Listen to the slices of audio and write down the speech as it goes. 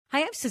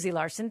Hi, I'm Susie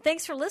Larson.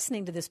 Thanks for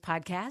listening to this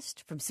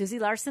podcast from Susie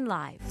Larson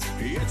Live.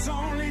 It's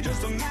only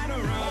just a matter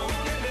of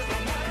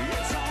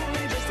It's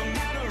only just a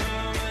matter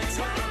of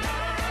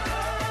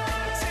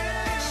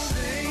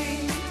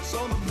sing,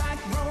 so the back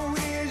row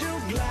is your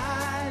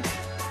glide.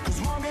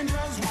 'Cause walking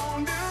just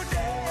won't do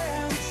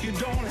dance. You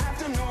don't have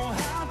to know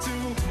how to.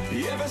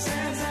 Ever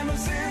since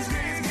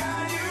Grace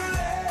got you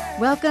there.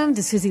 Welcome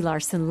to Susie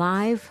Larson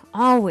Live.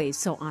 Always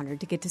so honored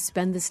to get to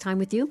spend this time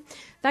with you.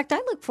 In fact, I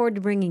look forward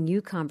to bringing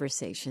you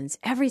conversations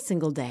every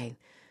single day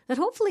that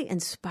hopefully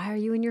inspire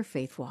you in your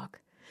faith walk,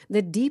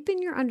 that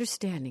deepen your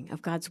understanding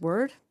of God's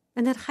Word,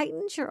 and that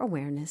heightens your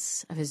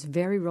awareness of His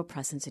very real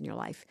presence in your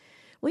life.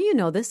 Well, you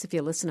know this if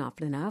you listen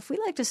often enough. We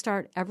like to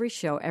start every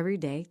show, every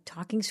day,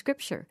 talking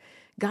Scripture.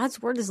 God's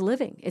Word is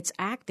living, it's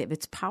active,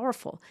 it's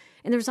powerful,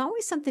 and there's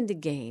always something to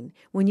gain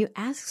when you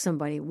ask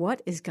somebody,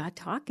 what is God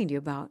talking to you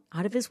about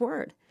out of His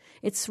Word?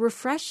 It's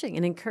refreshing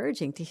and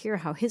encouraging to hear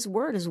how His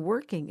Word is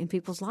working in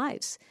people's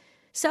lives.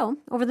 So,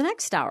 over the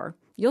next hour,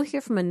 you'll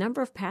hear from a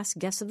number of past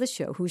guests of the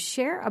show who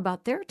share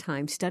about their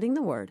time studying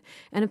the Word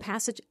and a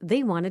passage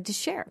they wanted to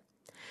share.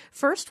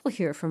 First, we'll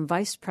hear from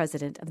Vice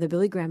President of the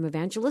Billy Graham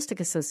Evangelistic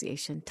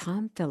Association,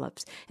 Tom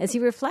Phillips, as he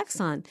reflects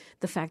on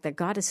the fact that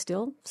God is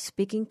still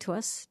speaking to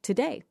us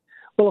today.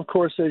 Well, of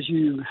course, as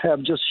you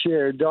have just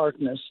shared,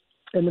 darkness.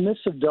 In the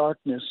midst of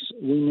darkness,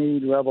 we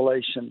need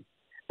revelation.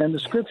 And the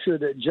scripture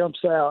that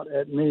jumps out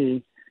at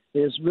me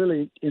is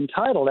really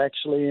entitled,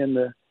 actually, in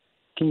the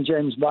King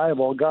James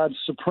Bible, God's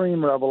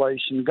supreme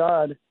revelation.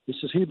 God,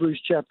 this is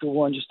Hebrews chapter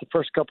 1, just the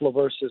first couple of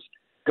verses.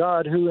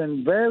 God, who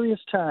in various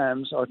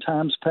times or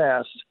times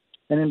past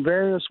and in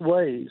various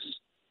ways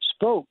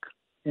spoke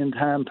in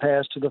time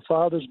past to the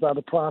fathers by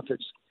the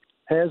prophets,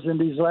 has in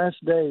these last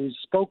days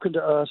spoken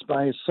to us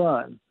by his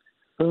Son,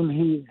 whom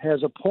he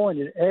has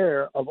appointed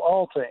heir of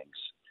all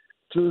things,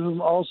 through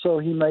whom also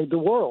he made the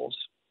worlds,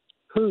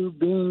 who,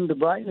 being the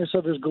brightness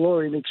of his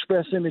glory and the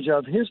express image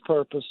of his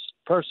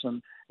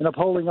person, and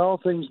upholding all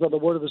things by the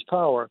word of his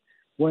power,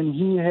 when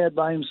he had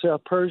by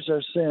himself purged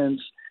our sins,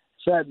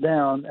 sat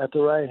down at the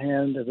right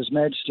hand of his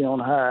majesty on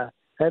high,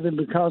 having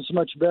become so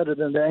much better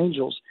than the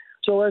angels.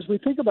 So as we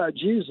think about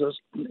Jesus,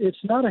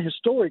 it's not a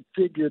historic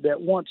figure that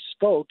once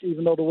spoke,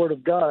 even though the word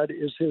of God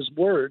is his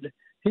word.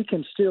 He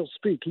can still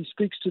speak. He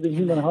speaks to the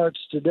human hearts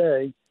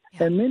today.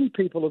 Yeah. And many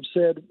people have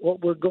said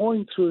what we're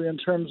going through in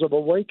terms of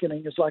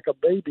awakening is like a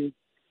baby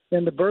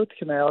in the birth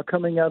canal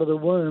coming out of the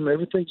womb.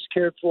 Everything's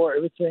cared for.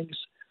 Everything's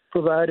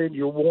provided.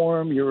 You're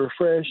warm. You're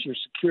refreshed. You're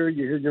secure.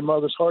 You hear your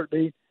mother's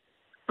heartbeat.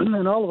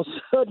 And all of a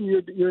sudden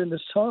you're in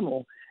this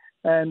tunnel,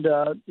 and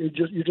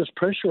you're just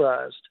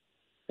pressurized.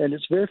 And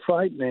it's very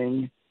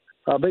frightening.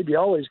 Baby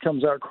always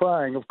comes out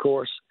crying, of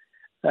course.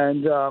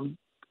 And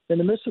in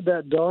the midst of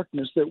that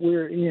darkness that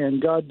we're in,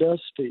 God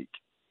does speak.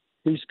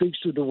 He speaks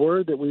through the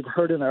word that we've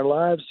heard in our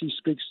lives. He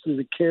speaks through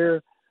the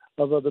care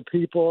of other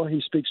people. He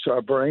speaks to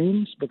our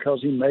brains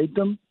because he made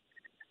them.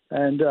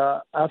 And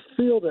I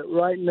feel that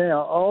right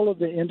now, all of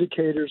the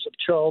indicators of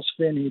Charles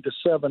Finney, the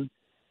seven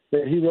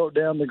that he wrote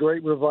down, the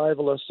great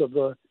revivalist of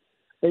the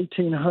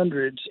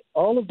 1800s,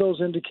 all of those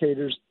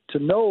indicators to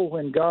know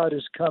when God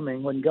is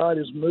coming, when God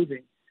is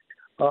moving,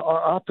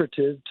 are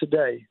operative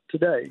today,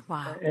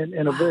 wow. and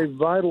in a very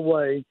vital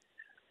way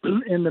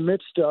in the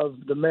midst of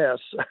the mess.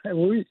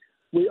 And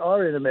we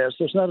are in a mess.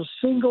 There's not a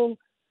single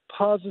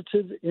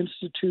positive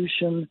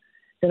institution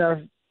in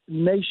our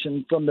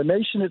nation, from the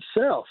nation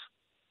itself,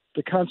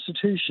 the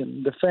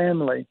Constitution, the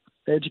family,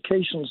 the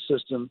educational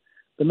system,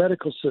 the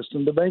medical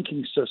system, the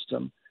banking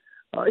system,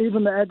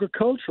 even the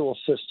agricultural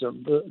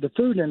system, the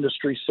food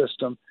industry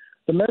system,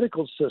 the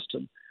medical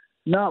system.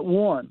 Not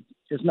one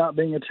is not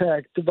being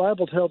attacked. The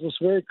Bible tells us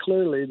very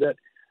clearly that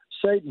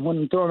Satan,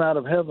 when thrown out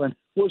of heaven,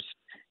 was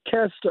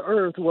cast to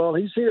earth. Well,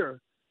 he's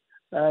here,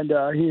 and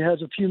he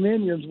has a few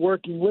minions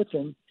working with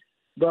him,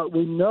 but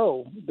we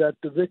know that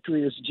the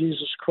victory is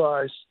Jesus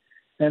Christ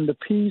and the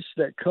peace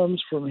that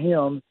comes from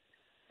him.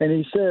 And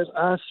he says,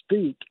 I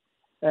speak.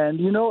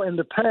 And, you know, in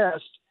the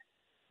past,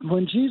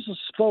 when Jesus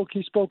spoke,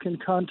 he spoke in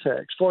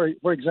context. For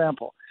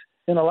example,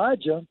 in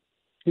Elijah,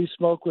 he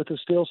spoke with a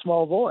still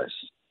small voice.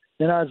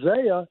 In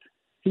Isaiah,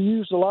 he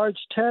used a large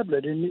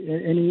tablet, and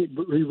he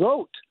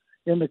wrote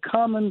in the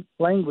common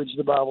language,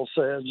 the Bible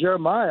says.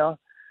 Jeremiah,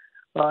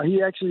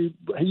 he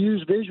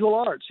used visual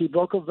arts. He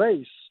broke a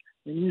vase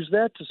and used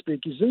that to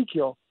speak.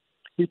 Ezekiel,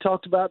 he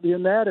talked about the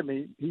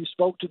anatomy. He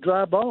spoke to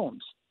dry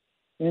bones.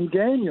 In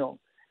Daniel,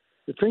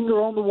 the finger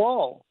on the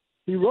wall,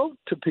 he wrote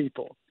to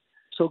people.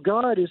 So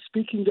God is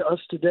speaking to us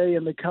today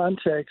in the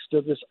context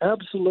of this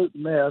absolute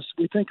mess.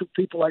 We think of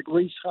people like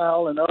Reese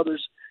Howell and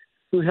others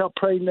who help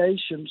pray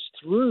nations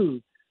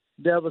through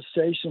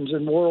devastations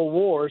and world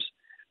wars.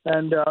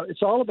 And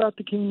it's all about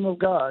the kingdom of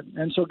God.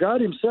 And so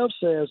God himself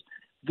says,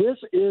 this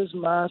is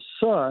my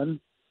son,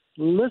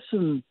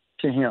 listen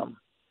to him.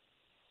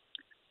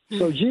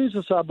 So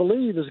Jesus, I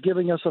believe, is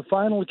giving us a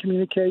final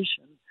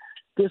communication.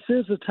 This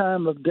is a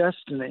time of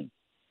destiny.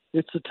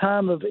 It's a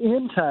time of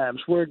end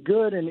times where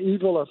good and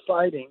evil are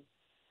fighting.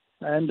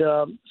 And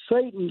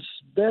Satan's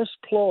best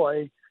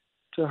ploy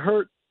to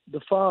hurt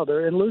the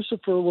Father, and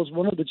Lucifer was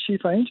one of the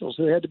chief angels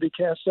who had to be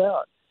cast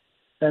out.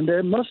 And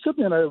there must have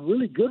been a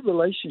really good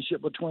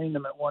relationship between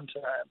them at one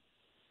time.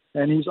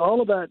 And he's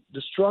all about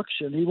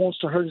destruction. He wants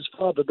to hurt his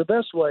Father. The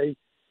best way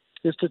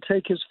is to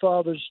take his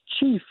Father's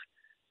chief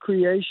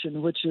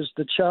creation, which is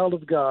the child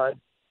of God,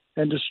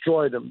 and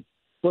destroy them,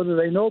 whether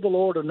they know the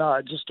Lord or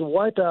not, just to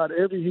wipe out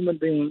every human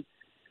being.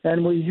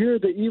 And we hear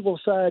the evil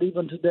side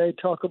even today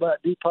talk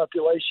about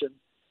depopulation.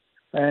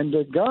 And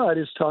God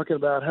is talking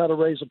about how to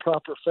raise a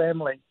proper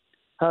family,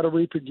 how to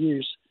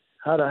reproduce,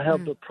 how to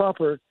have the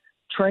proper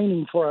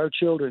training for our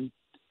children,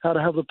 how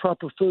to have the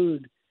proper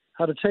food,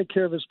 how to take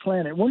care of his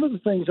planet. One of the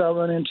things I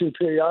run into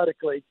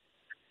periodically,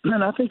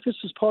 and I think this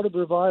is part of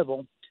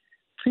revival,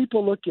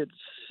 people look at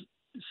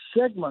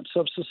segments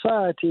of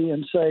society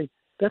and say,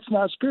 that's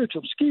not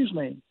spiritual. Excuse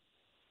me.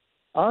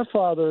 Our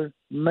Father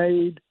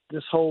made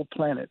this whole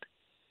planet.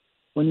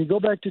 When you go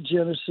back to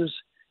Genesis,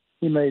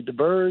 he made the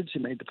birds, he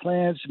made the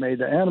plants, he made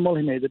the animal,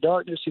 he made the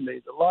darkness, he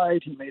made the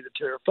light, he made the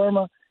terra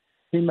firma,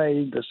 he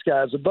made the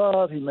skies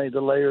above, he made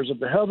the layers of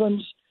the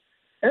heavens.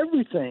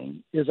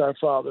 Everything is our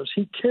Father's.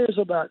 He cares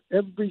about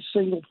every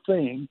single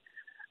thing.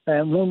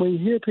 And when we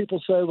hear people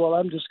say, well,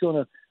 I'm just going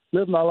to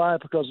live my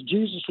life because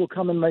Jesus will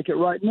come and make it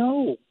right.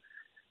 No,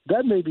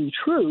 that may be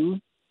true,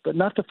 but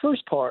not the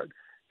first part.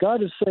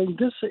 God is saying,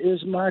 this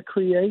is my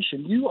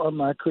creation. You are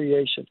my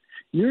creation.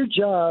 Your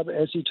job,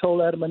 as he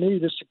told Adam and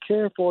Eve, is to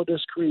care for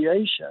this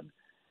creation.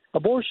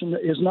 Abortion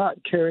is not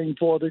caring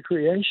for the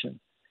creation.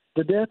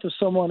 The death of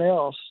someone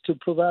else to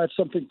provide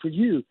something for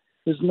you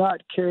is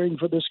not caring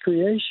for this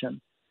creation.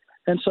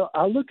 And so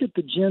I look at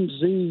the Gen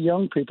Z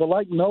young people,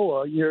 like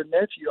Noah, your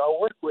nephew I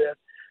work with.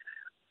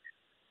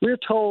 We're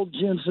told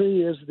Gen Z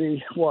is the,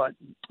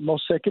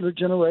 most secular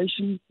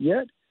generation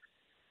yet?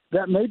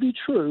 That may be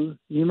true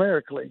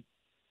numerically,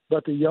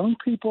 but the young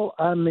people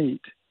I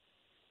meet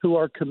who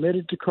are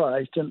committed to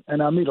Christ,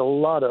 and I meet a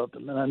lot of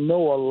them, and I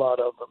know a lot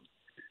of them,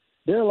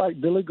 they're like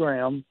Billy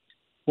Graham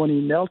when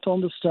he knelt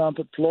on the stump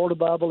at Florida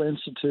Bible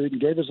Institute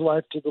and gave his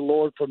life to the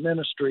Lord for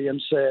ministry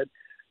and said,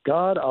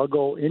 God, I'll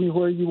go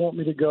anywhere you want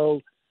me to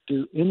go,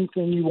 do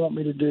anything you want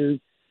me to do,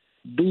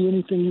 be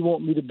anything you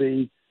want me to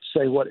be,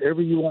 say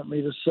whatever you want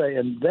me to say.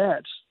 And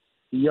that's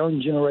the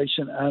young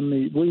generation I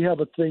meet. We have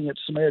a thing at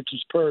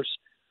Samaritan's Purse.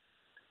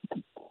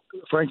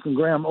 Franklin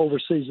Graham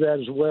oversees that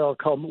as well,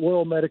 called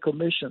World Medical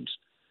Missions.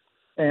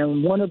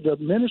 And one of the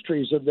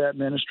ministries of that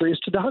ministry is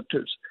to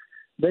doctors.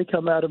 They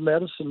come out of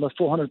medicine with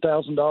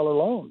 $400,000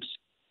 loans.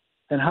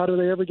 And how do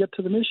they ever get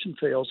to the mission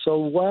field? So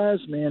wise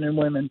men and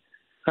women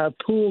have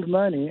pooled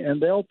money,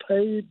 and they'll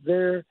pay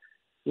their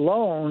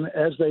loan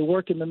as they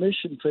work in the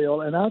mission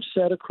field. And I've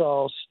sat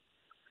across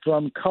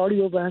from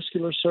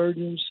cardiovascular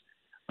surgeons,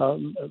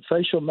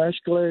 facial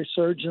muscular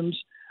surgeons,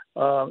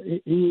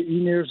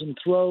 ears and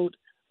throat,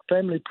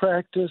 family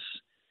practice,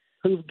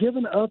 who've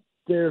given up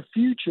their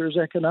futures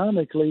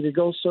economically to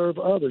go serve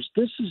others.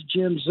 This is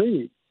Gen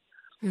Z.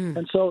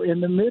 And so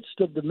in the midst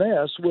of the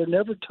mess, we're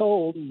never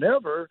told,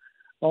 never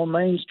on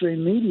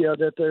mainstream media,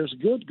 that there's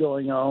good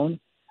going on.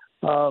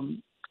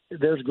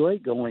 There's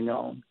great going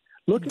on.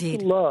 Look Indeed. At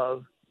the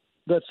love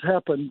that's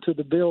happened to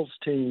the Bills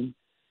team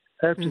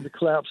after the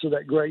collapse of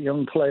that great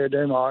young player,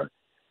 Damar.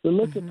 But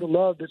look at the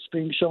love that's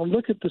being shown.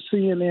 Look at the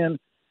CNN,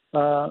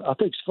 I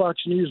think it's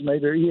Fox News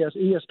maybe, or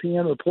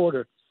ESPN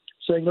reporter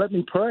saying, let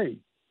me pray.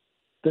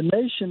 The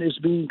nation is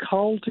being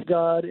called to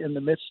God in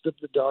the midst of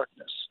the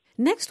darkness.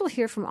 Next, we'll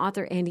hear from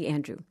author Andy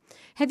Andrew.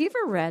 Have you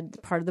ever read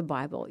part of the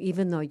Bible,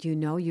 even though you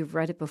know you've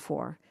read it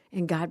before,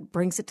 and God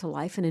brings it to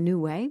life in a new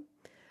way?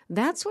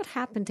 That's what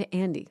happened to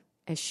Andy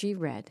as she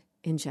read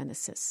in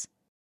Genesis.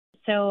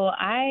 So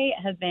I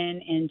have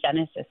been in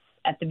Genesis.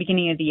 At the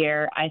beginning of the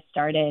year, I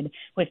started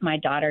with my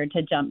daughter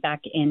to jump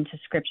back into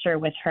Scripture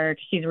with her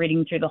because she's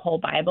reading through the whole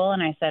Bible.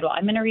 And I said, well,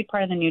 I'm going to read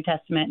part of the New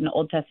Testament and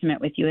Old Testament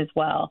with you as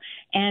well.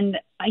 And,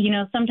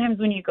 sometimes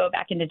when you go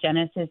back into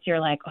Genesis, you're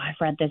like, oh, I've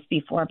read this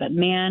before. But,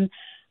 man,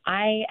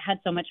 I had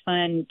so much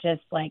fun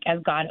just like as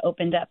God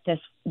opened up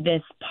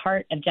this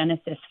part of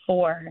Genesis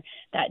 4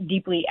 that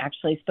deeply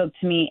actually spoke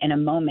to me in a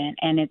moment.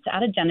 And it's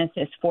out of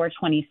Genesis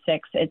 4:26.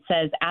 It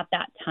says, at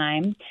that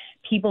time,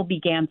 people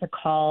began to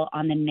call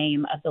on the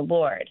name of the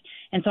Lord.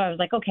 And so I was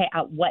like, okay,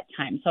 at what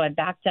time? So I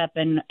backed up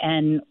and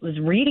was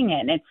reading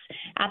it. And it's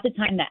at the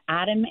time that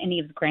Adam and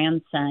Eve's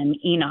grandson,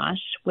 Enosh,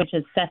 which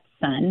is Seth's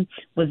son,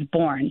 was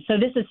born. So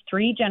this is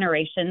 3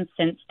 generations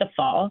since the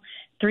fall,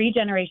 3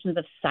 generations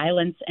of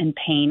silence and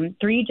pain,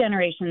 3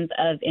 generations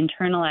of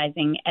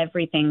internalizing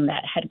everything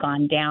that had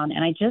gone down.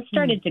 And I just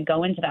started to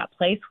go into that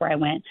place where I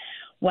went,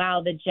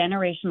 wow, the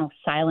generational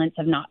silence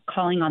of not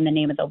calling on the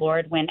name of the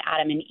Lord when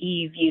Adam and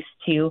Eve used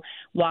to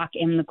walk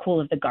in the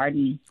cool of the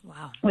garden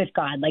with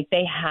God. Like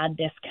they had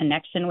this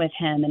connection with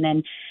him. And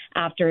then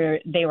after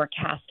they were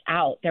cast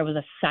out, there was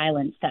a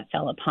silence that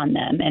fell upon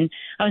them. And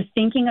I was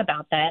thinking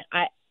about that.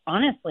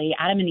 Honestly,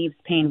 Adam and Eve's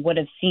pain would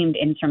have seemed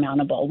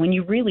insurmountable. When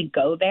you really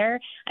go there,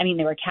 I mean,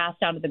 they were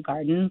cast out of the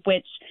garden,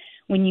 which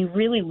when you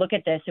really look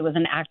at this, it was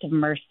an act of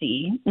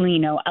mercy,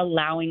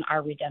 allowing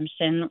our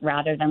redemption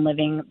rather than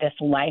living this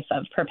life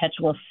of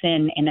perpetual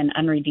sin in an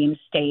unredeemed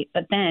state.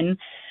 But then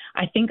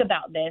I think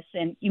about this,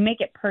 and you make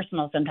it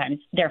personal sometimes.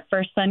 Their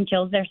first son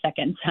kills their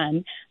second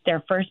son.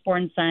 Their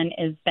firstborn son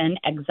is then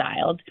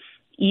exiled.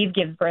 Eve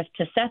gives birth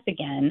to Seth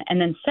again, and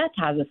then Seth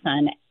has a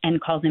son and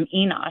calls him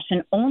Enosh.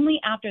 And only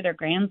after their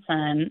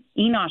grandson,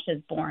 Enosh,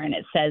 is born,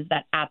 it says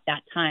that at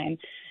that time,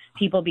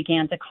 people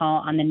began to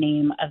call on the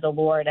name of the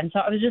Lord. And so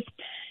I was just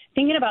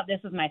thinking about this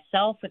with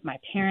myself, with my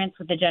parents,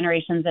 with the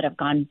generations that have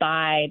gone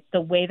by,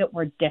 the way that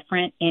we're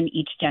different in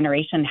each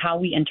generation, how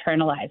we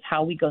internalize,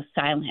 how we go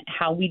silent,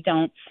 how we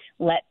don't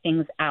let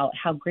things out,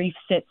 how grief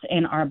sits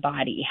in our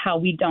body, how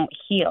we don't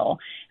heal.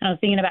 And I was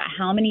thinking about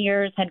how many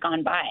years had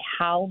gone by,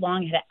 how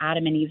long had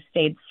Adam and Eve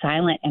stayed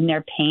silent in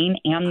their pain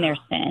and their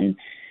sin.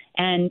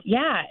 And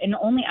and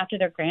only after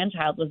their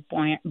grandchild was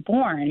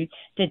born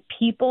did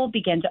people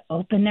begin to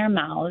open their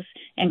mouths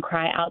and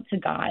cry out to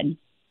God.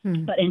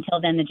 But until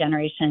then, the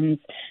generations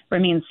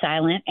remained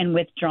silent and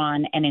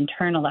withdrawn and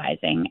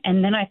internalizing.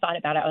 And then I thought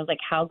about it. I was like,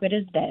 how good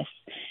is this?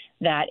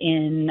 That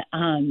in,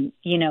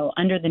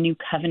 under the new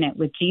covenant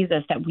with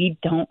Jesus, that we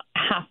don't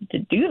have to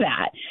do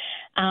that.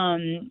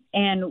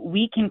 And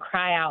we can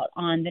cry out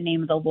on the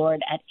name of the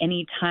Lord at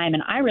any time.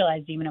 And I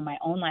realized even in my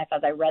own life,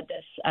 as I read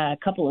this a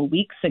couple of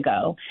weeks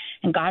ago,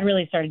 and God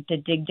really started to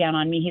dig down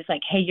on me. He's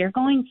like, hey, you're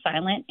going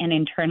silent and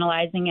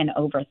internalizing and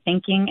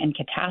overthinking and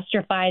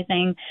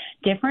catastrophizing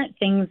different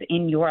things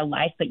in your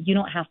life, but you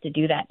don't have to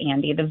do that,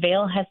 Andy. The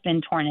veil has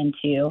been torn in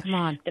two. Come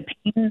on. The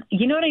pain,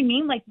 you know what I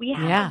mean? Like we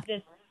have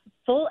this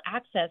full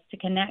access to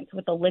connect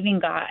with the living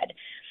God.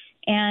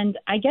 And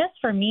I guess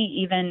for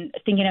me, even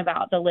thinking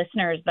about the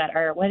listeners that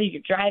are, whether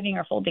you're driving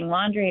or folding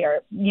laundry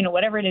or,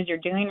 whatever it is you're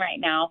doing right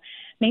now,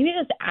 maybe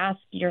just ask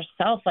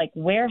yourself, like,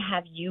 where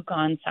have you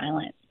gone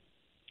silent?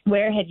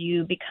 Where have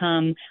you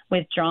become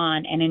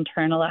withdrawn and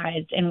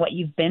internalized in what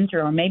you've been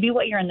through, or maybe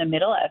what you're in the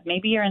middle of?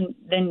 Maybe you're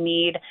in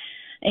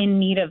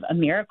need of a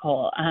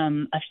miracle,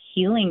 of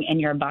healing in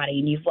your body,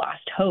 and you've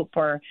lost hope,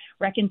 or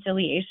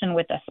reconciliation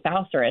with a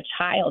spouse or a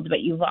child, but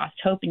you've lost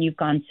hope and you've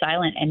gone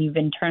silent and you've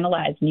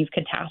internalized and you've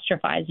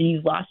catastrophized and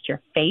you've lost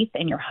your faith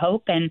and your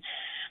hope. And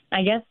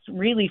I guess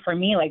really for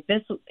me, like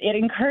this, it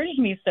encouraged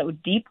me so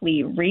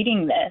deeply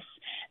reading this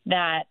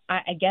that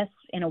I guess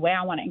in a way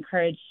I want to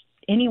encourage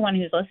anyone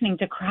who's listening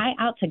to cry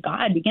out to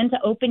God. Begin to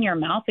open your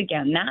mouth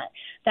again.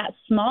 That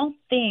small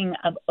thing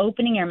of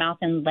opening your mouth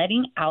and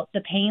letting out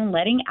the pain,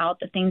 letting out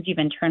the things you've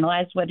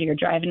internalized, whether you're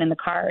driving in the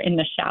car, in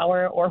the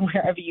shower, or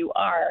wherever you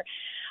are.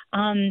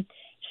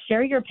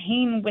 Share your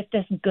pain with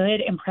this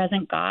good and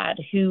present God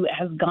who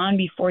has gone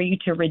before you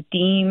to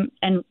redeem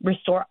and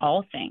restore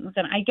all things.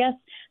 And I guess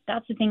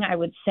that's the thing I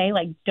would say,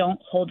 like, don't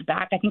hold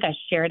back. I think I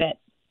shared it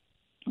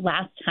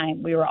last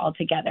time we were all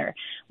together,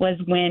 was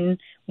when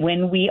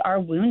we are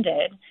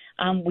wounded,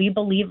 we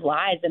believe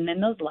lies, and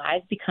then those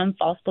lies become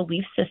false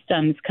belief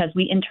systems because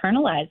we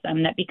internalize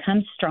them. That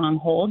becomes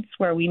strongholds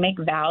where we make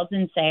vows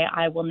and say,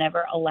 I will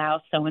never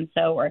allow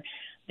so-and-so or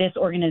this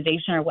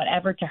organization or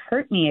whatever to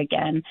hurt me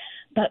again.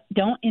 But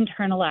don't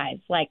internalize.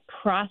 Like,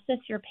 process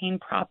your pain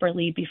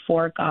properly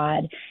before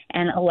God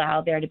and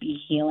allow there to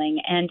be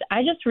healing. And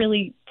I just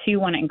really,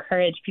 too, want to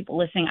encourage people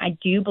listening. I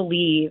do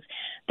believe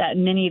that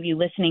many of you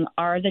listening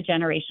are the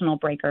generational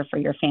breaker for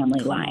your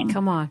family line.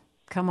 Come on.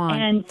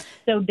 And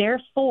so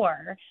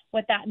therefore,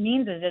 what that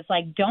means is it's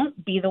like, don't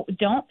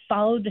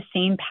follow the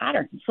same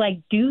patterns.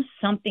 Like, do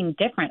something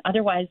different.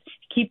 Otherwise,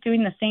 keep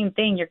doing the same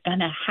thing. You're going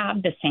to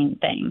have the same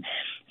thing.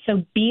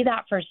 So be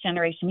that first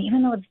generation,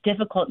 even though it's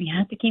difficult, you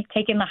have to keep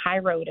taking the high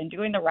road and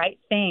doing the right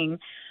thing.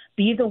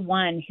 Be the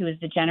one who is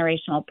the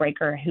generational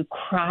breaker, who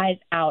cries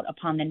out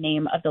upon the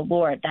name of the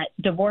Lord. That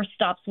divorce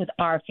stops with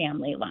our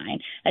family line.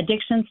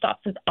 Addiction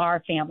stops with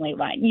our family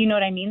line. You know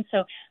what I mean?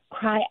 So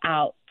cry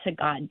out to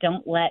God.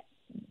 Don't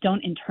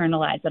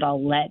internalize it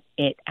all. Let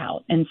it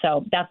out. And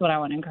so that's what I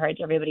want to encourage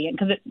everybody in,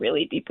 because it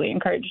really deeply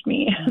encouraged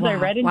me as I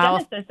read in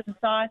Genesis and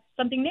saw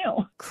something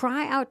new.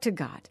 Cry out to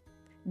God.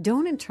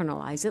 Don't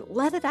internalize it.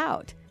 Let it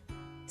out.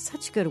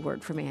 Such a good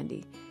word from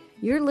Andy.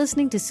 You're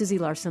listening to Susie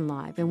Larson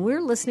Live, and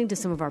we're listening to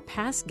some of our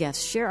past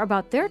guests share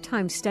about their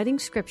time studying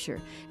Scripture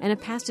and a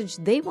passage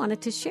they wanted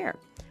to share.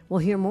 We'll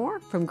hear more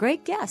from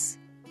great guests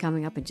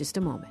coming up in just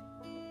a moment.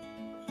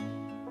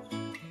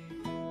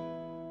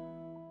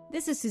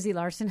 This is Susie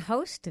Larson,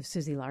 host of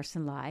Susie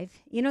Larson Live.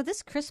 You know,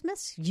 this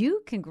Christmas,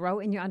 you can grow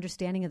in your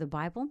understanding of the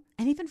Bible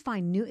and even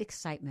find new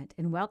excitement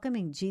in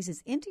welcoming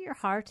Jesus into your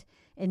heart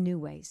in new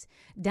ways.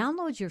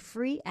 Download your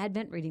free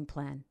Advent reading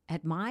plan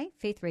at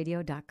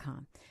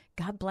myfaithradio.com.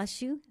 God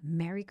bless you.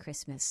 Merry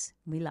Christmas.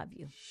 We love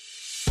you.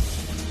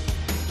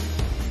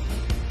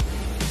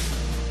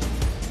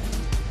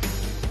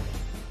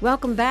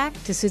 Welcome back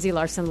to Susie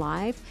Larson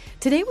Live.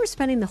 Today we're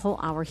spending the whole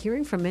hour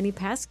hearing from many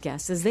past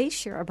guests as they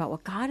share about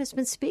what God has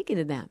been speaking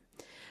to them.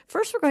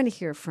 First, we're going to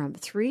hear from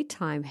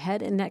 3-time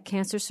head and neck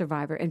cancer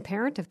survivor and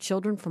parent of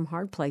children from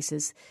hard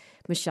places,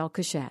 Michelle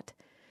Cushett.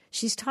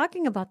 She's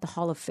talking about the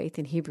hall of faith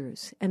in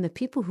Hebrews and the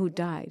people who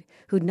died,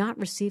 who'd not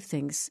received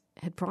things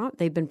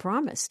they'd been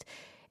promised.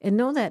 And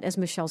know that as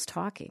Michelle's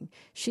talking,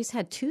 she's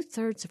had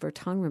 2/3 of her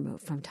tongue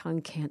removed from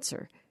tongue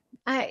cancer.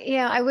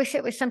 I wish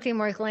it was something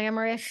more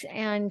glamorous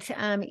and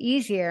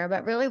easier,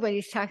 but really what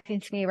he's talking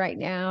to me right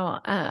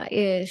now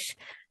is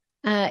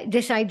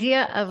this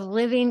idea of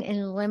living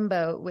in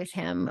limbo with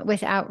him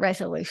without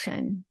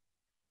resolution.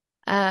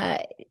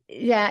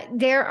 That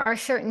there are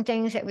certain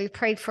things that we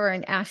prayed for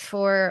and asked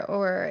for,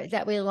 or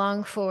that we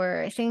long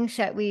for, things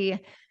that we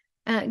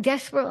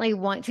desperately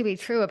want to be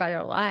true about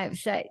our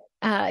lives, that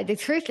the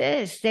truth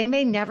is they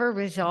may never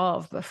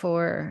resolve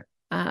before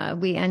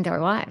we end our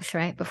lives,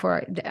 right?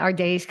 Before our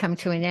days come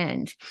to an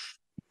end.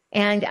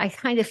 And I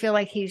kind of feel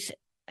like he's,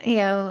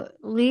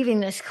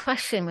 leaving this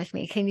question with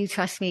me. Can you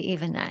trust me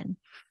even then?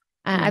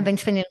 I've been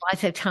spending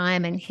lots of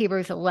time in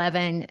Hebrews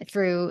 11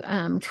 through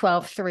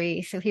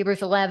 12:3. So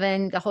Hebrews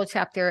 11, the whole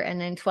chapter, and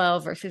then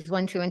 12 verses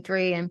 1, 2, and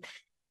 3.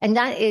 And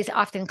that is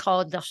often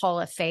called the Hall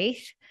of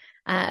Faith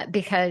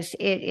because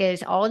it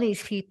is all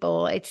these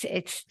people.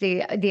 It's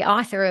the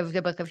author of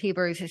the book of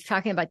Hebrews is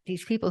talking about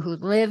these people who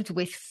lived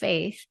with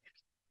faith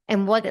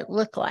and what it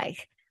looked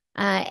like.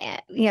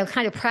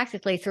 Kind of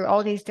practically through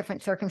all these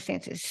different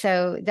circumstances.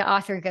 So the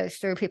author goes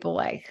through people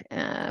like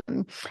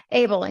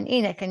Abel and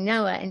Enoch and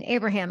Noah and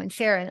Abraham and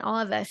Sarah and all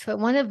of us. But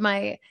one of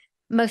my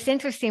most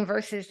interesting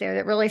verses there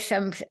that really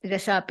sums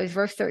this up is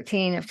verse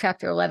 13 of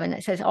chapter 11.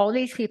 It says, all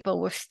these people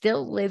were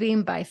still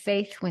living by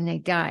faith when they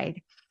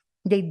died.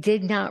 They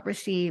did not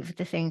receive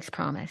the things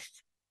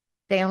promised.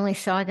 They only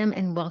saw them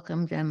and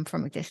welcomed them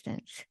from a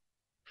distance.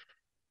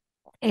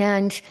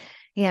 And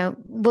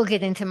we'll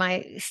get into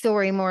my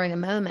story more in a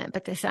moment,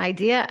 but this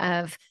idea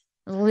of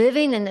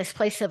living in this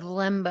place of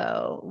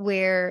limbo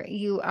where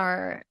you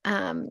are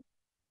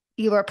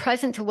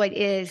present to what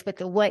is, but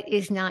the what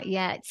is not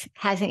yet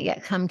hasn't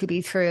yet come to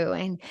be true.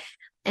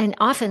 And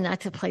often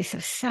that's a place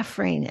of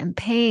suffering and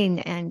pain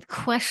and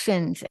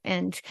questions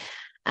and,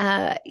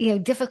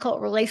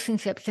 difficult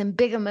relationships and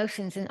big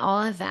emotions and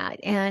all of that.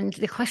 And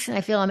the question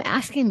I feel I'm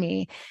asking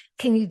me,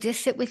 can you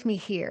just sit with me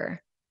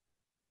here?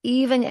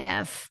 Even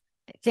if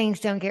things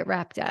don't get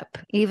wrapped up,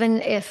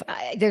 even if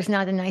there's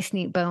not a nice,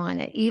 neat bow on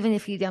it, even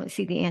if you don't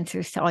see the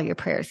answers to all your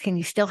prayers, can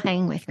you still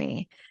hang with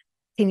me?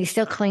 Can you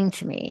still cling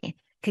to me?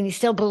 Can you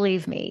still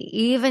believe me?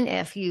 Even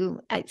if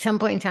you, at some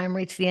point in time,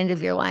 reach the end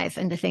of your life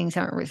and the things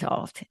aren't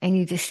resolved and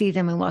you just see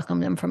them and welcome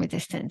them from a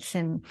distance.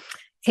 And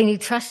can you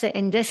trust that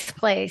in this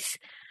place,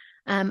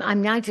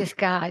 I'm not just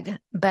God,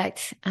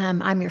 but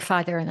I'm your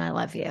Father and I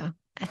love you.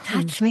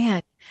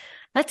 And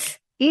that's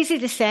easy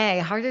to say,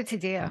 harder to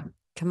do.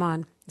 Come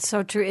on.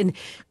 So true. And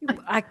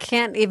I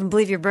can't even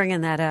believe you're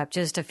bringing that up.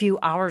 Just a few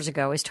hours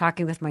ago, I was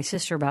talking with my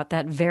sister about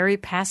that very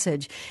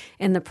passage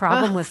and the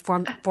problem with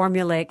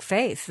formulaic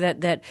faith,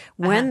 that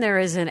when there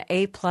is an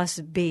A plus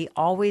B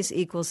always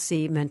equals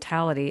C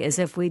mentality, as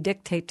if we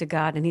dictate to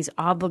God and he's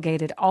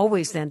obligated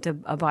always then to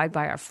abide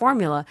by our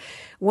formula.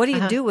 What do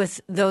you do with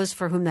those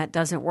for whom that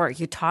doesn't work?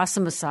 You toss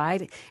them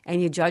aside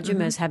and you judge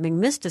them as having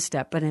missed a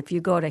step. But if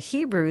you go to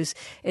Hebrews,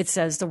 it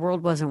says the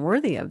world wasn't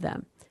worthy of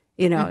them.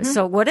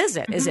 So what is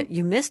it? Is it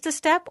you missed a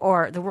step,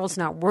 or the world's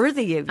not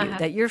worthy of you,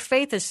 that your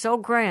faith is so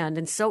grand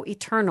and so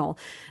eternal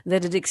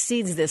that it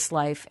exceeds this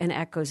life and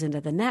echoes into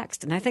the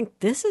next? And I think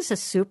this is a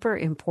super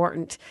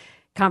important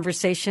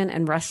conversation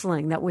and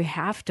wrestling that we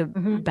have to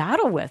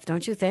battle with,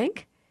 don't you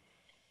think?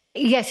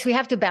 Yes, we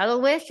have to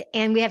battle with,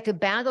 and we have to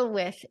battle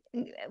with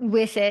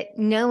it,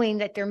 knowing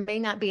that there may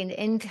not be an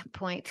end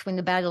point when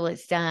the battle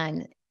is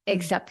done.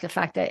 Except the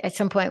fact that at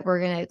some point we're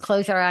going to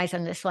close our eyes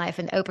on this life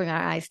and open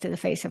our eyes to the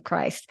face of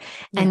Christ.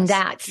 Yes. And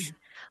that's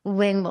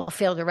when we'll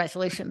feel the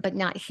resolution, but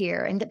not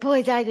here. And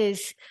boy, that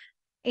is,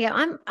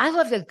 I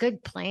love a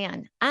good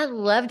plan. I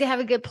love to have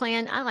a good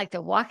plan. I like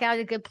to walk out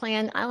a good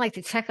plan. I like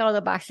to check all the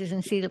boxes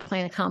and see the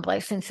plan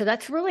accomplished. And so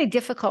that's really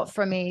difficult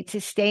for me to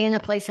stay in a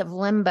place of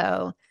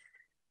limbo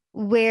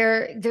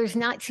where there's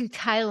not too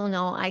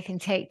Tylenol I can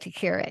take to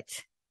cure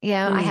it.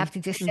 I have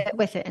to just sit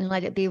with it and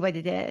let it be what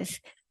it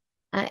is.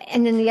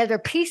 And then the other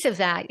piece of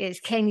that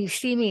is, can you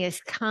see me as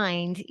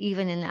kind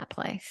even in that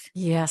place?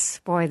 Yes.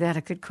 Boy, that's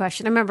a good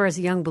question. I remember as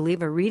a young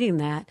believer reading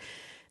that,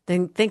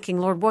 then thinking,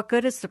 Lord, what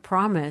good is the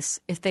promise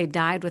if they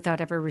died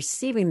without ever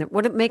receiving it?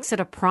 What makes it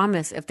a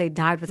promise if they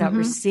died without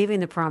receiving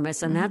the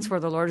promise? And that's where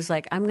the Lord is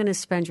like, I'm going to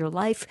spend your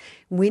life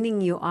weaning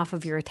you off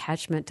of your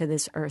attachment to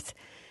this earth.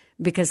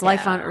 Because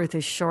life on earth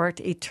is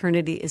short,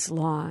 eternity is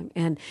long.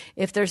 And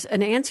if there's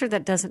an answer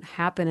that doesn't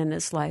happen in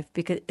this life,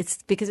 because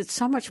it's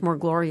so much more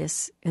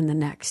glorious in the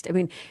next. I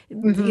mean,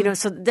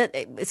 so that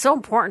it's so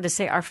important to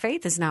say our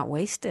faith is not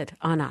wasted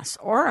on us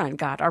or on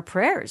God. Our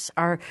prayers,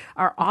 our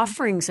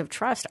offerings of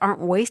trust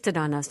aren't wasted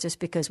on us just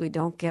because we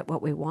don't get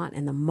what we want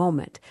in the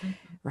moment,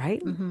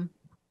 right?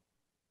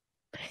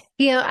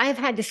 I've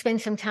had to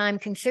spend some time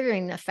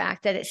considering the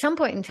fact that at some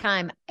point in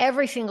time,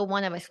 every single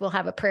one of us will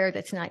have a prayer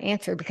that's not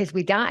answered because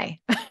we die,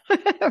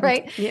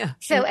 right? Yeah.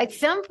 So at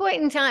some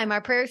point in time,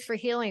 our prayers for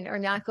healing are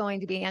not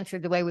going to be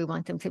answered the way we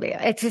want them to be.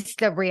 It's just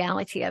the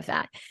reality of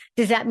that.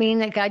 Does that mean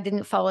that God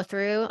didn't follow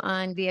through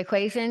on the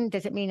equation?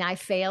 Does it mean I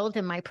failed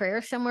in my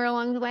prayer somewhere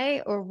along the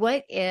way? Or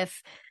what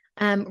if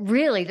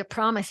really the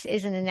promise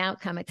isn't an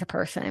outcome, it's a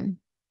person?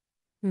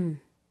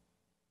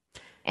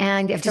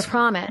 And if the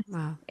promise,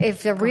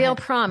 if the real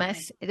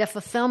promise, the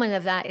fulfillment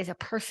of that is a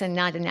person,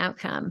 not an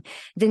outcome,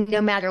 then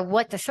no matter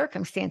what the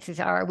circumstances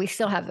are, we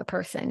still have the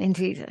person in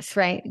Jesus,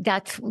 right?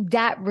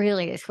 That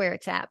really is where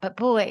it's at. But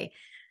boy,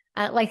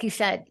 like you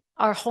said,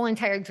 our whole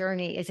entire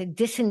journey is a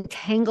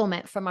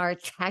disentanglement from our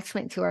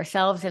attachment to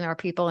ourselves and our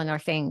people and our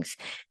things,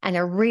 and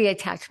a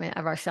reattachment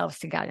of ourselves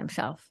to God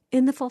himself.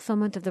 In the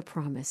fulfillment of the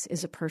promise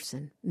is a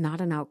person, not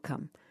an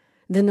outcome.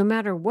 Then no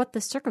matter what the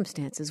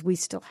circumstances, we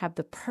still have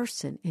the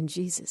person in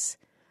Jesus.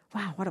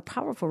 Wow, what a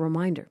powerful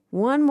reminder.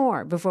 One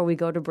more before we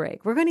go to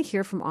break. We're going to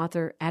hear from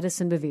author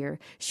Addison Bevere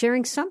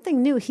sharing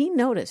something new he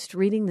noticed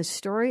reading the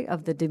story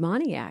of the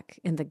demoniac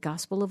in the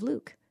Gospel of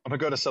Luke. I'm going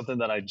to go to something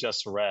that I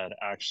just read,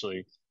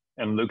 actually,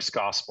 in Luke's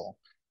Gospel.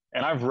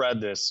 And I've read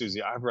this,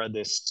 Susie. I've read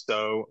this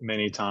so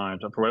many times.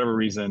 But for whatever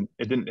reason,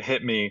 it didn't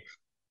hit me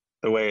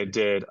the way it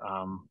did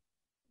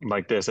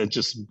like this.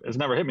 It's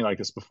never hit me like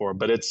this before.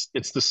 But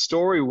it's the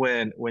story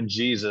when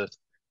Jesus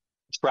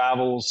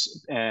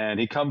travels and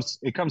he comes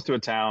to a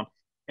town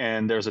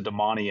and there's a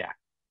demoniac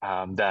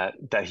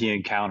that he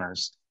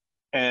encounters.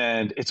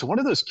 And it's one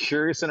of those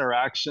curious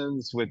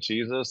interactions with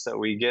Jesus that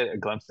we get a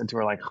glimpse into.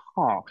 We're like,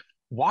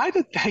 why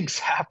did things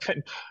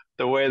happen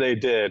the way they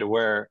did,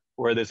 where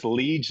this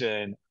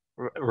legion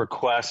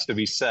requests to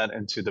be sent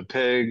into the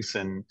pigs,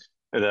 and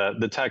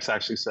the text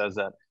actually says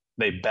that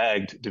they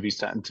begged to be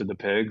sent into the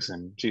pigs,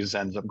 and Jesus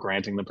ends up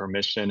granting the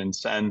permission and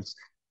sends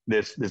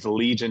this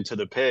legion to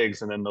the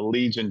pigs, and then the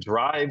legion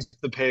drives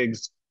the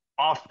pigs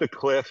off the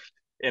cliff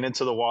and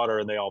into the water,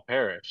 and they all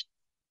perish.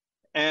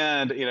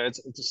 And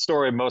it's a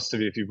story most of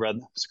you, if you've read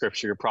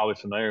scripture, you're probably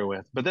familiar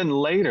with. But then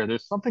later,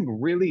 there's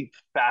something really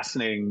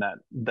fascinating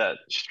that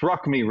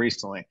struck me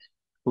recently.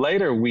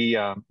 Later, we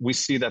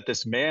see that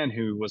this man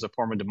who was a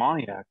former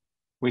demoniac,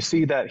 we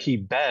see that he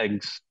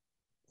begs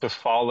to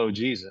follow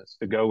Jesus,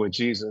 to go with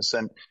Jesus.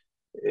 And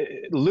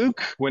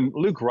when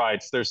Luke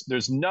writes,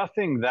 there's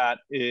nothing that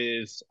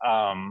is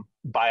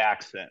by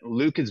accident.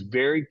 Luke is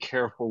very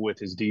careful with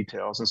his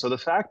details. And so the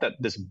fact that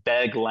this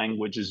beg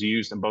language is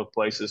used in both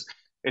places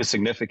is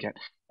significant.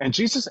 And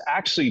Jesus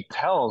actually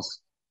tells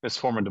this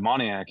former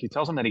demoniac, he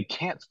tells him that he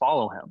can't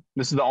follow him.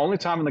 This is the only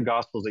time in the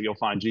Gospels that you'll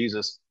find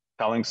Jesus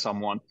telling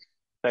someone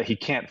that he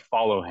can't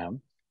follow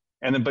him.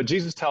 But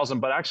Jesus tells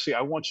him, but actually,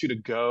 I want you to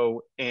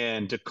go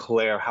and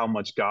declare how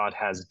much God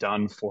has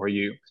done for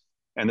you.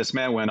 And this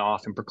man went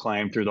off and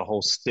proclaimed through the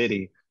whole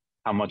city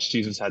how much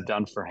Jesus had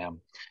done for him.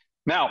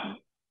 Now,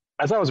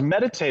 as I was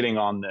meditating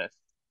on this,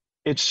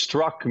 it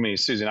struck me,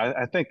 Susan,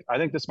 I think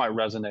this might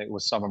resonate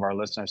with some of our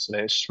listeners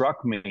today. It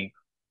struck me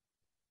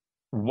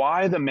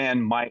why the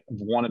man might have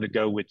wanted to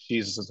go with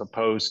Jesus as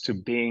opposed to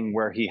being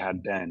where he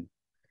had been.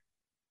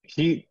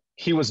 He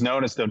was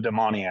known as the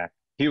demoniac.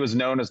 He was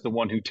known as the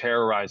one who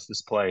terrorized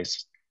this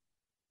place.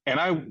 And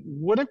I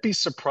wouldn't be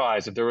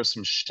surprised if there was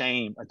some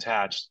shame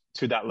attached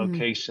to that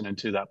location and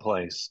to that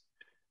place.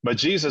 But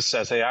Jesus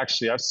says, hey,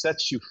 actually, I've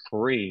set you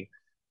free.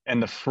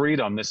 And the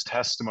freedom, this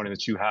testimony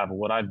that you have of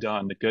what I've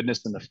done, the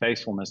goodness and the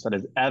faithfulness that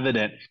is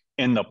evident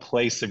in the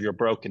place of your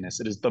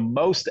brokenness. It is the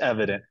most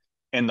evident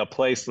in the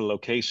place, the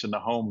location, the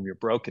home of your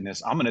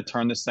brokenness. I'm going to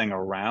turn this thing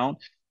around,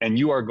 and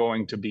you are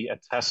going to be a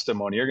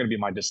testimony. You're going to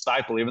be my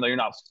disciple, even though you're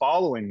not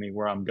following me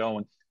where I'm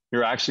going.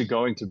 You're actually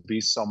going to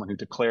be someone who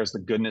declares the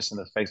goodness and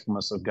the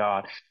faithfulness of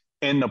God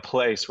in the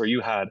place where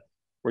you have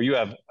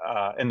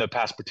in the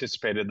past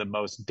participated in the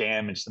most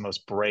damage, the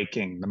most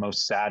breaking, the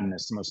most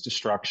sadness, the most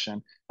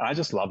destruction. And I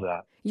just love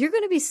that. You're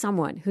going to be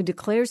someone who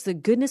declares the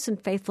goodness and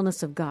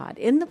faithfulness of God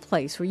in the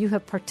place where you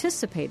have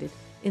participated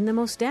in the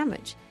most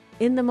damage,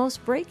 in the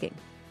most breaking.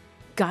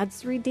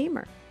 God's the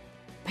Redeemer.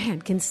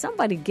 Man, can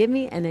somebody give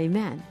me an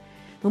amen?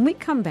 When we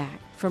come back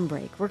from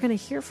break, we're going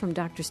to hear from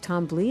Drs.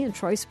 Tom Blee and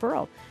Troy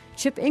Spurl,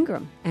 Chip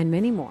Ingram, and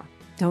many more.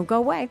 Don't go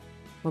away.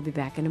 We'll be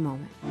back in a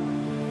moment.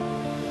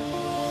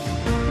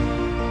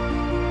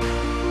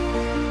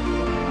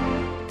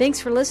 Thanks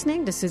for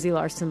listening to Susie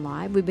Larson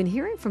Live. We've been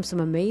hearing from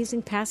some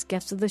amazing past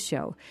guests of the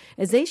show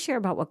as they share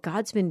about what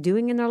God's been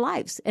doing in their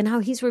lives and how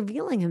he's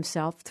revealing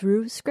himself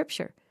through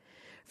Scripture.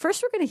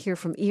 First, we're going to hear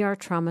from ER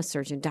trauma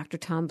surgeon Dr.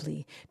 Tom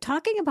Blee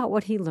talking about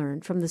what he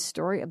learned from the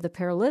story of the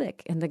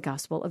paralytic in the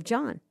Gospel of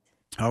John.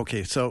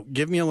 Okay, so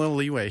give me a little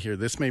leeway here.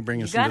 This may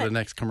bring us into the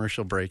next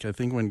commercial break. I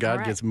think when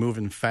God gets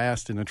moving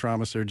fast in a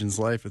trauma surgeon's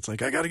life, it's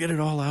like, I got to get it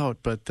all out.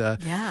 But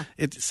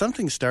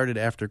something started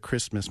after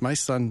Christmas. My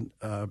son,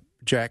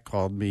 Jack,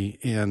 called me,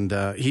 and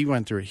he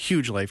went through a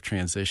huge life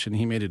transition.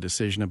 He made a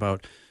decision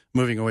about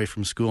moving away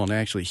from school, and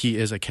actually he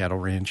is a cattle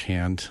ranch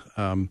hand.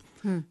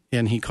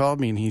 And he called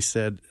me and he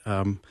said,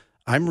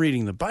 I I'm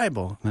reading the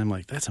Bible. And I'm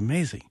like, that's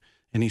amazing.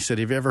 And he said,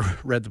 have you ever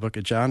read the book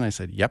of John? I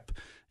said, yep.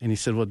 And he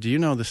said, well, do you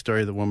know the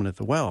story of the woman at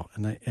the well?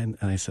 And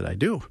I said, I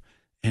do.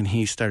 And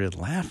he started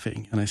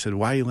laughing. And I said,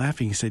 why are you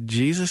laughing? He said,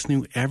 Jesus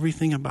knew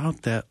everything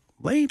about that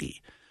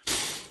lady.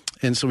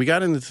 And so we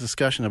got into this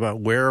discussion about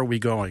where are we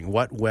going?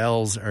 What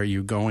wells are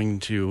you going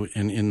to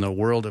in the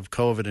world of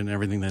COVID and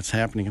everything that's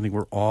happening? I think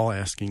we're all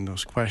asking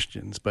those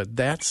questions. But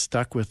that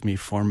stuck with me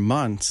for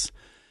months.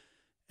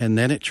 And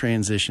then it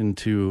transitioned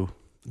to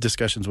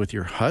discussions with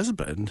your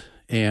husband.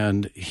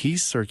 And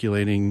he's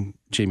circulating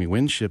Jamie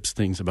Winship's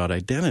things about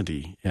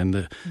identity and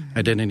the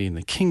identity in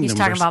the kingdom. He's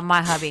talking about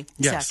my hubby.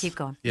 Yes. So keep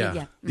going.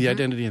 Yeah. The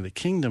identity in the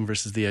kingdom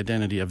versus the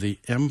identity of the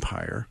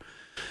empire.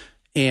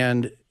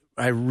 And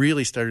I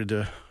really started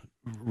to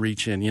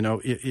reach in. You know,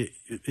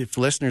 if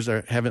listeners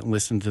haven't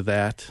listened to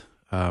that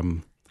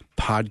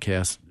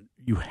podcast,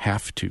 you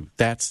have to.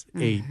 That's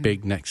a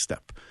big next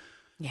step.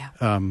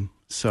 Yeah.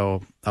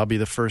 So I'll be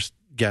the first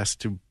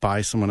guest to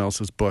buy someone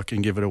else's book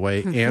and give it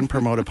away and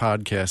promote a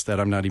podcast that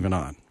I'm not even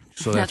on.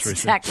 So that's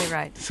exactly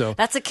right. So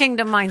that's a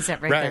kingdom mindset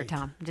right there,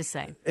 Tom. I'm just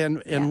saying.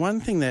 And one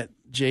thing that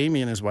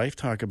Jamie and his wife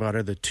talk about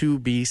are the to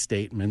be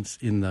statements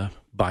in the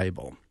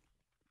Bible.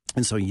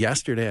 And so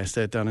yesterday I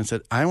sat down and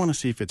said, I want to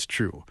see if it's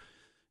true.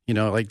 You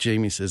know, like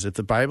Jamie says, if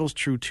the Bible's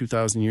true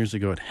 2,000 years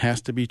ago, it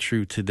has to be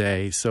true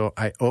today. So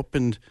I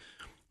opened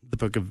the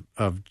book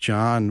of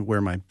John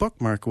where my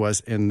bookmark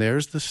was, and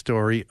there's the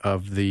story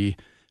of the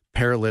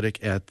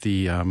paralytic at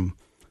the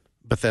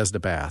Bethesda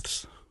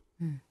baths,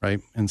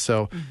 right? And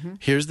so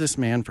here's this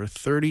man for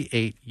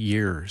 38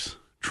 years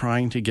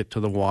trying to get to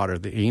the water.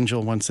 The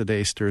angel once a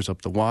day stirs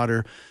up the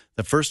water.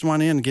 The first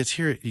one in gets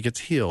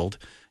healed,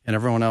 and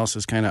everyone else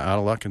is kind of out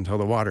of luck until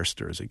the water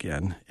stirs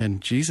again.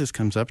 And Jesus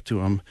comes up to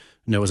him,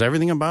 knows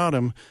everything about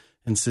him,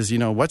 and says, you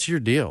know, what's your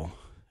deal?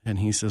 And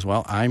he says,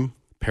 well, I'm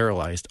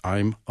paralyzed.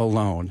 I'm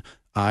alone.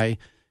 I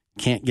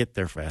can't get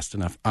there fast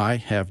enough. I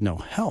have no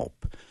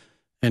help.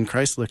 And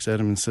Christ looks at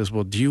him and says,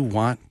 well, do you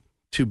want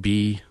to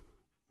be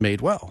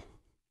made well?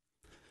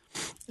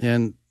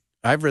 And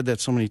I've read that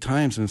so many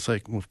times, and it's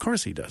like, well, of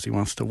course he does. He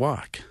wants to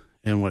walk.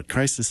 And what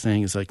Christ is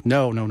saying is like,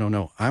 no.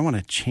 I want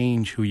to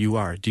change who you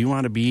are. Do you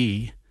want to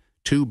be,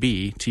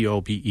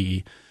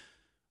 T-O-B-E,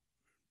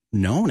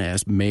 known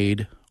as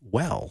made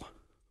well?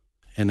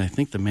 And I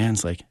think the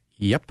man's like,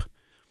 yep.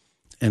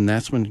 And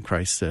that's when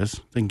Christ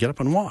says, then get up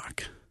and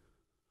walk.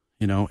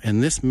 You know,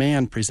 and this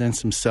man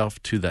presents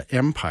himself to the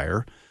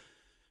empire,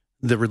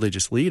 the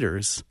religious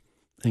leaders,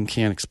 and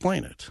can't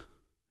explain it.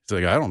 He's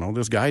like, I don't know.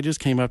 This guy just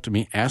came up to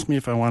me, asked me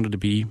if I wanted to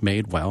be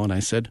made well, and I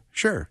said,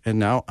 sure. And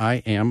now I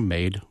am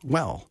made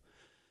well.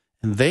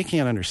 And they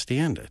can't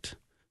understand it.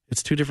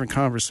 It's two different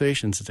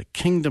conversations. It's a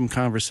kingdom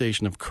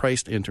conversation of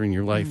Christ entering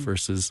your life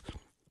versus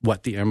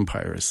what the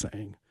empire is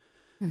saying.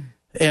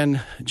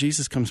 And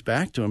Jesus comes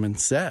back to him and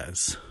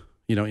says,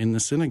 you know, in the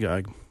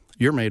synagogue,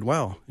 you're made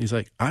well. He's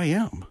like, I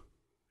am.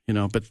 You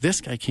know, but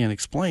this guy can't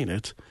explain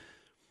it.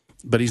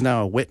 But he's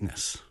now a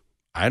witness.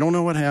 I don't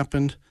know what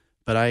happened,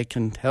 but I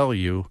can tell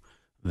you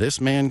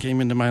this man came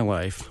into my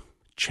life,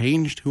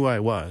 changed who I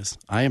was.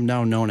 I am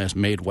now known as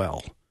made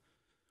well.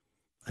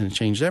 And it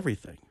changed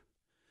everything.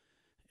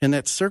 And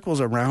that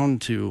circles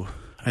around to,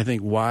 I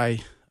think, why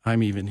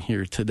I'm even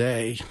here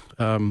today.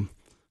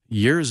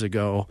 Years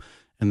ago,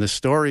 and the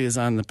story is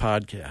on the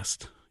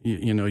podcast.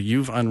 You know,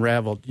 you've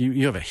unraveled,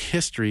 you have a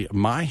history,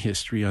 my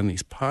history on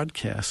these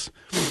podcasts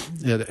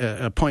at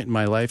a point in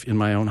my life in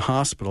my own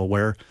hospital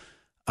where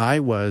I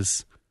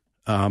was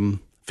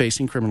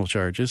facing criminal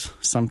charges.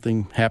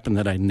 Something happened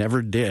that I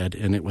never did,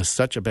 and it was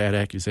such a bad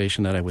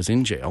accusation that I was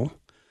in jail.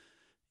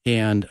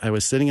 And I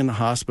was sitting in the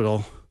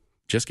hospital,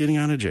 just getting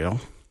out of jail,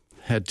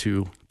 had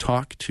to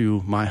talk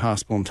to my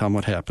hospital and tell them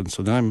what happened.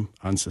 So then I'm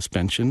on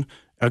suspension,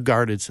 a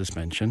guarded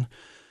suspension.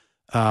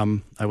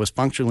 I was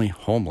functionally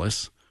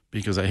homeless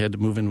because I had to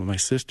move in with my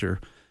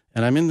sister.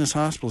 And I'm in this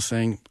hospital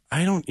saying,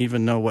 I don't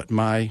even know what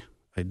my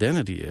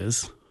identity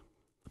is,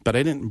 but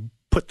I didn't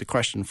put the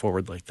question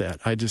forward like that.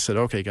 I just said,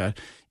 okay, God,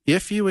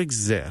 if you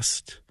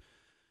exist,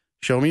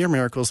 show me your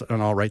miracles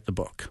and I'll write the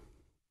book.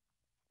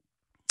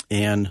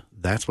 And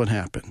that's what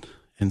happened.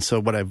 And so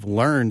what I've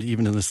learned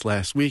even in this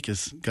last week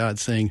is God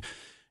saying,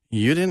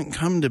 you didn't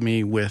come to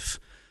me with,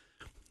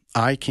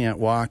 I can't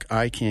walk,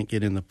 I can't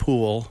get in the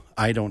pool,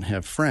 I don't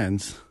have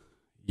friends.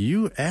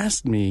 You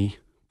asked me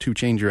to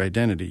change your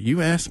identity.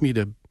 You asked me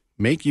to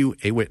make you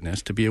a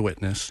witness, to be a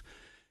witness,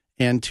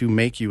 and to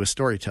make you a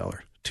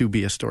storyteller, to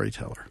be a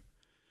storyteller.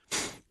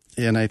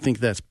 And I think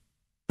that's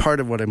part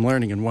of what I'm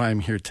learning and why I'm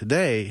here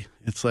today.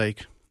 It's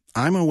like,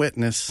 I'm a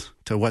witness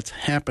to what's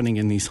happening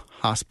in these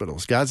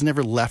hospitals. God's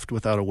never left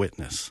without a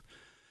witness.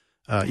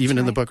 Even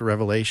in the book of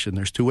Revelation,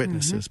 there's two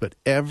witnesses, but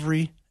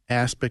every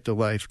aspect of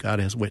life, God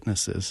has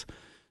witnesses.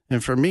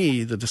 And for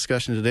me, the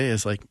discussion today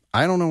is like,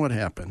 I don't know what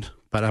happened,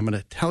 but I'm going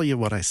to tell you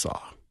what I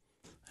saw.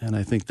 And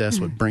I think that's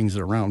what brings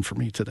it around for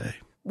me today.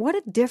 What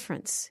a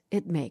difference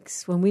it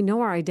makes when we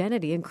know our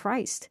identity in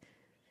Christ.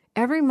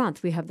 Every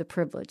month we have the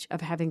privilege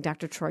of having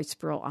Dr. Troy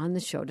Sproul on the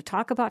show to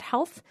talk about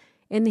health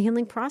in the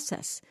healing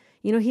process.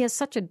 You know, he has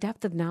such a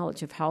depth of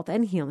knowledge of health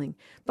and healing,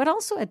 but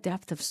also a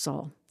depth of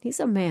soul. He's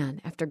a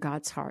man after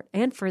God's heart,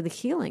 and for the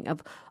healing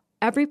of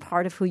every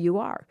part of who you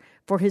are,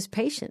 for his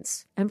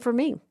patience, and for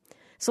me.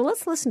 So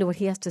let's listen to what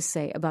he has to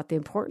say about the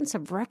importance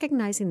of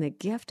recognizing the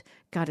gift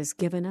God has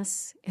given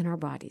us in our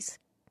bodies.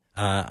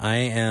 I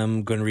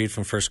am going to read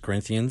from 1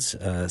 Corinthians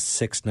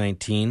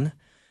 6:19.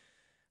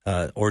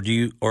 Or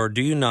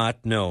do you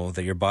not know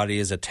that your body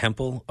is a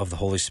temple of the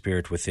Holy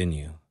Spirit within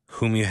you,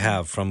 whom you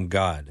have from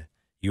God?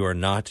 You are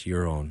not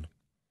your own.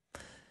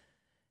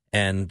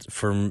 And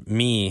for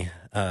me,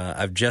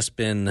 I've just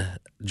been,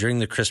 during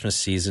the Christmas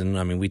season,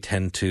 I mean, we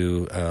tend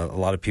to, a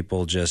lot of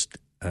people just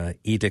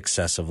eat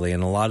excessively,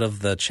 and a lot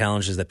of the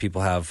challenges that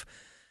people have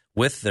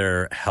with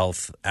their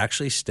health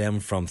actually stem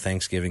from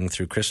Thanksgiving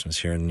through Christmas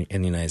here in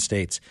the United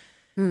States.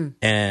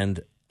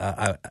 And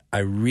I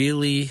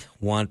really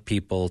want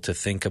people to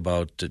think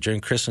about, during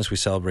Christmas we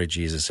celebrate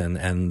Jesus,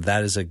 and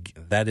that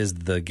is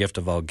the gift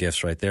of all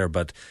gifts right there.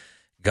 But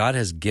God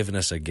has given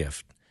us a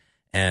gift,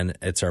 and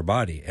it's our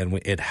body, and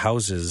it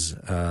houses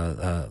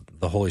the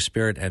Holy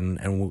Spirit,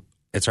 and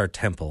it's our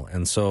temple.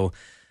 And so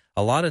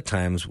a lot of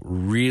times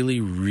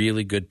really,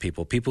 really good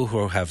people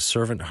who have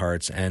servant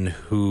hearts and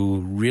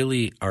who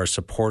really are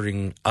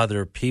supporting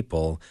other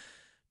people,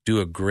 do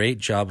a great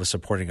job of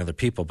supporting other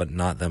people, but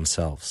not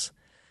themselves.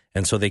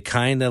 And so they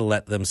kind of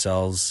leave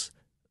themselves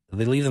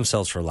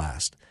for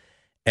last.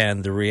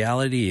 And the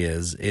reality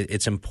is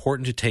it's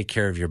important to take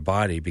care of your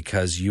body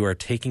because you are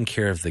taking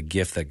care of the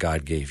gift that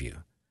God gave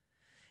you.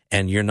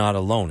 And you're not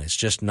alone. It's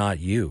just not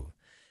you.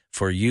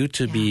 For you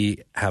to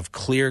have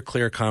clear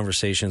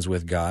conversations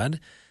with God,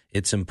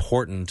 it's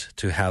important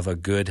to have a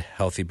good,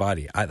 healthy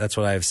body. That's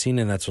what I've seen,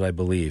 and that's what I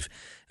believe.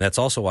 And that's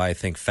also why I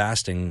think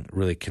fasting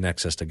really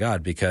connects us to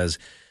God, because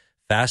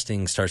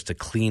fasting starts to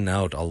clean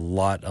out a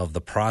lot of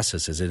the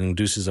processes. It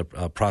induces a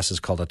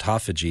process called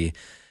autophagy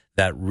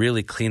that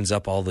really cleans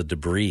up all the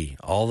debris,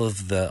 all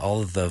of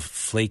the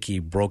flaky,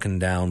 broken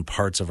down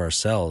parts of our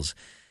cells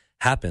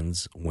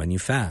happens when you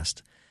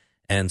fast.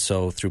 And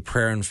so through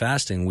prayer and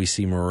fasting, we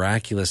see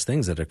miraculous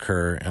things that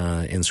occur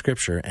in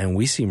Scripture, and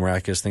we see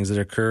miraculous things that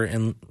occur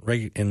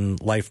in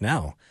life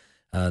now,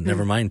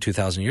 never mind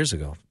 2,000 years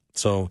ago.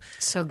 So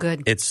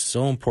good. It's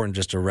so important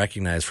just to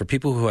recognize, for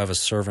people who have a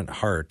servant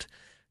heart,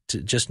 to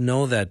just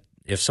know that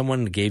if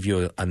someone gave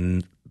you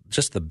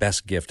just the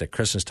best gift at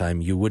Christmas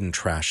time, you wouldn't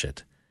trash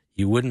it.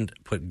 You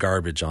wouldn't put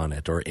garbage on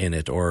it or in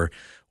it or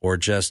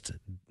just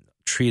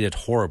treat it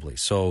horribly.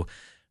 So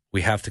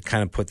we have to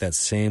kind of put that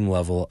same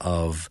level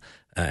of,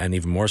 and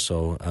even more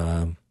so,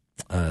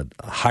 a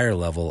higher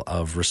level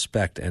of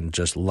respect and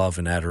just love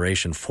and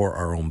adoration for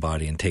our own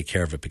body and take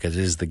care of it, because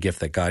it is the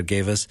gift that God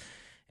gave us,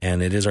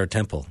 and it is our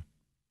temple.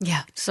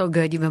 Yeah, so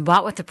good. You've been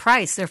bought with a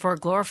price, therefore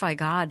glorify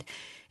God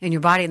in your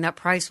body, and that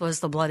price was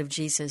the blood of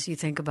Jesus. You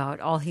think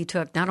about all he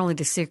took, not only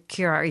to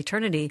secure our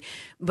eternity,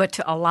 but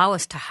to allow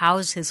us to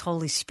house his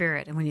Holy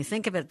Spirit. And when you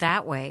think of it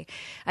that way,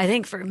 I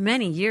think for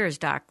many years,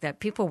 Doc, that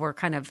people were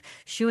kind of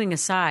shooing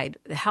aside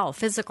health,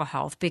 physical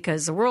health,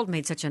 because the world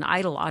made such an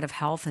idol out of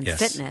health and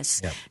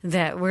fitness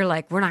that we're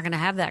like, we're not going to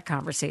have that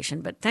conversation.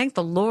 But thank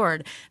the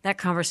Lord that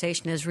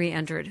conversation has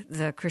re-entered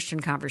the Christian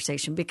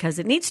conversation, because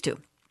it needs to.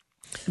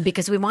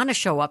 Because we want to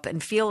show up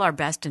and feel our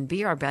best and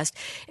be our best,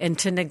 and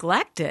to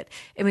neglect it,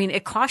 I mean,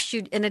 it costs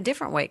you in a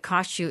different way. It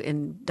costs you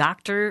in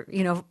doctor,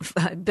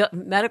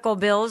 medical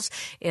bills,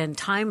 in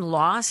time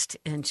lost,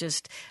 and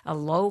just a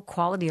low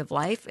quality of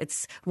life.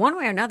 It's one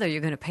way or another, you're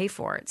going to pay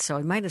for it. So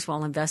you might as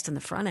well invest in the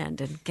front end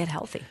and get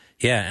healthy.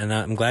 Yeah, and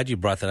I'm glad you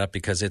brought that up,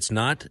 because it's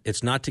not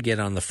to get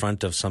on the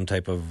front of some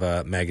type of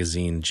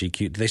magazine,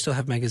 GQ. Do they still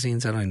have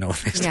magazines? I don't know.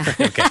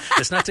 Okay.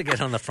 It's not to get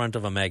on the front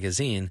of a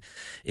magazine.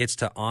 It's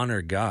to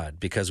honor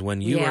God, because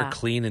when you are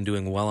clean and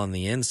doing well on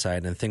the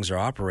inside and things are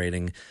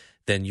operating,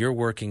 then you're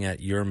working at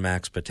your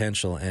max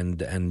potential,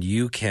 and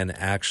you can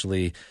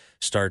actually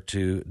start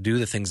to do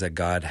the things that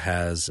God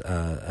has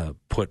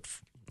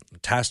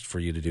tasked for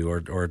you to do,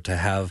 or to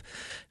have,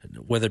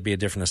 whether it be a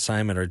different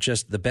assignment or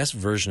just the best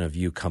version of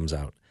you comes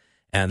out.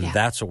 And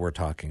that's what we're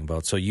talking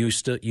about. So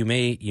you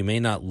may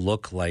not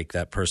look like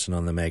that person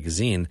on the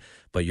magazine,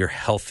 but you're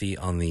healthy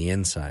on the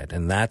inside,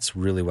 and that's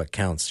really what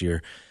counts.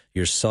 Your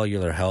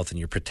cellular health, and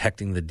you're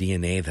protecting the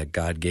DNA that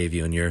God gave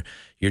you, and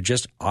you're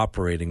just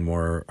operating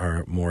more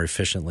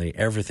efficiently.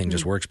 Everything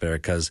just works better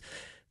because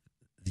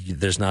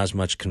there's not as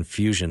much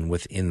confusion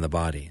within the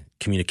body.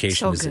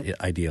 Communication is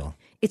ideal.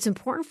 It's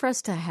important for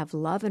us to have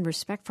love and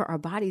respect for our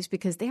bodies,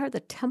 because they are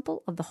the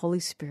temple of the Holy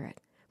Spirit.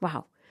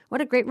 Wow,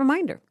 what a great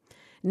reminder.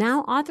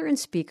 Now, author and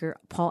speaker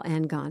Paul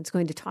Angon is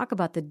going to talk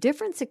about the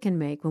difference it can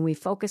make when we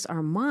focus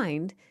our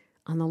mind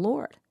on the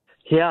Lord.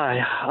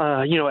 Yeah,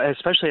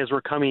 especially as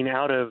we're coming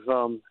out of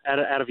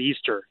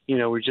Easter,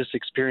 we just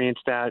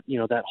experienced that,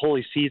 that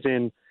holy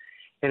season,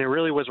 and it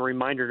really was a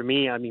reminder to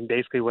me. I mean,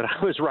 basically what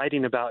I was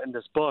writing about in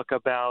this book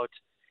about,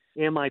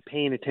 am I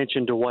paying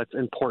attention to what's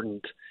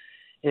important?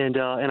 And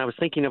I was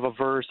thinking of a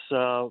verse,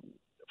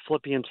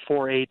 Philippians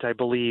 4:8, I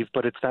believe,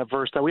 but it's that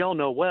verse that we all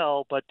know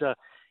well, but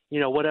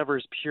whatever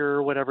is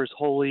pure, whatever is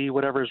holy,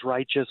 whatever is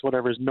righteous,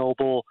 whatever is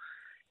noble,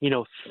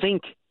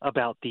 think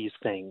about these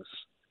things.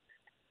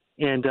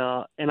 And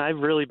I've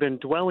really been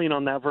dwelling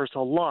on that verse a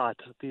lot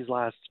these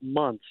last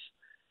months,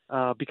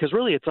 because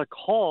really it's a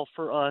call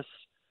for us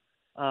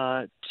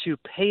to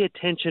pay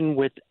attention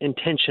with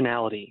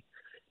intentionality,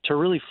 to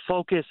really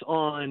focus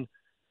on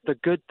the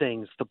good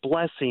things, the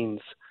blessings,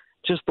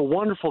 just the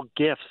wonderful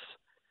gifts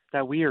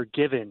that we are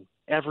given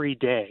every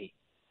day.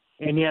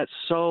 And yet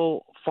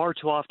so far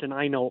too often,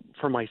 I know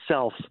for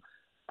myself,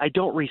 I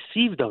don't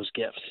receive those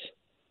gifts.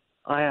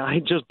 I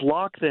just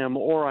block them,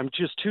 or I'm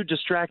just too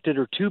distracted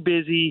or too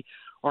busy,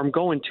 or I'm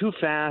going too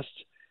fast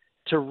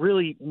to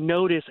really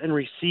notice and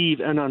receive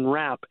and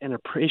unwrap and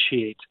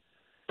appreciate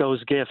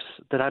those gifts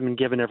that I've been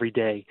given every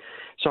day.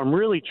 So I'm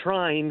really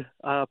trying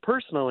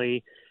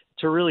personally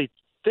to really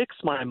fix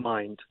my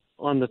mind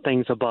on the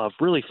things above,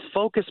 really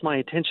focus my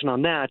attention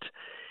on that.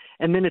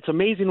 And then it's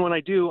amazing when I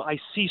do, I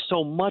see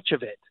so much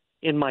of it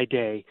in my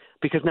day,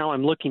 because now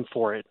I'm looking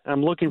for it.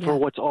 I'm looking for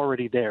what's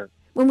already there.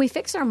 When we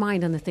fix our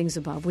mind on the things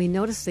above, we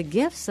notice the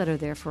gifts that are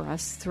there for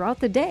us throughout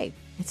the day.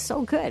 It's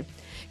so good.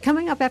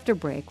 Coming up after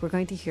break, we're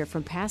going to hear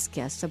from past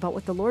guests about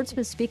what the Lord's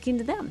been speaking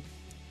to them.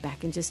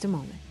 Back in just a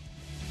moment.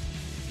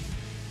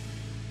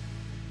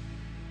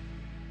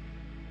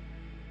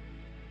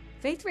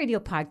 Faith Radio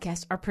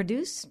podcasts are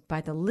produced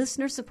by the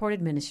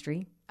listener-supported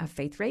ministry of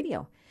Faith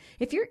Radio.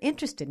 If you're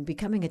interested in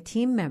becoming a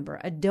team member,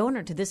 a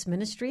donor to this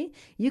ministry,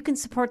 you can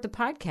support the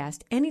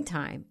podcast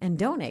anytime and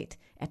donate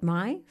at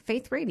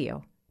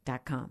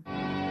myfaithradio.com.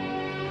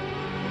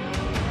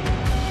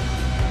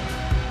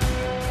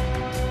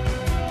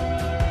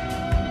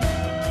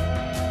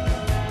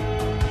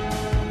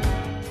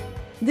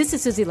 This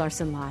is Susie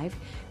Larson Live.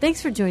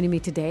 Thanks for joining me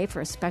today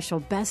for a special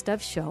Best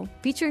Of show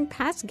featuring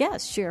past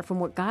guests share from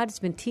what God has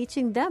been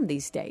teaching them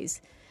these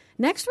days.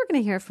 Next, we're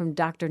going to hear from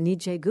Dr.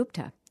 Nijay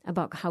Gupta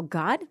about how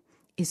God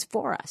is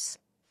for us.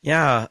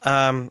 Yeah,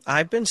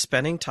 I've been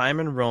spending time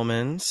in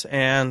Romans,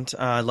 and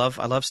I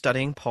love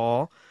studying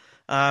Paul.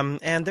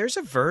 And there's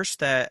a verse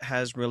that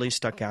has really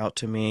stuck out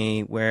to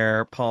me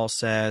where Paul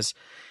says,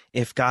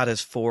 if God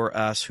is for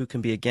us, who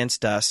can be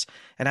against us?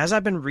 And as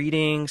I've been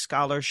reading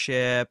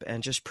scholarship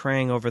and just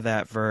praying over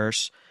that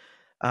verse,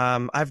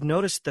 I've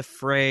noticed the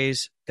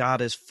phrase,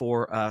 God is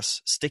for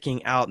us,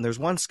 sticking out. And there's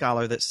one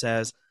scholar that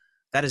says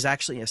that is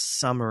actually a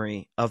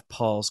summary of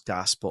Paul's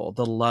gospel,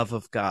 the love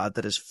of God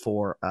that is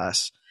for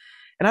us.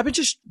 And I've been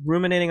just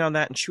ruminating on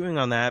that and chewing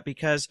on that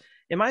because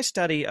in my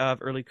study of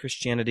early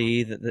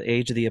Christianity, the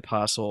age of the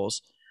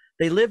apostles,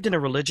 they lived in a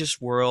religious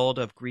world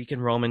of Greek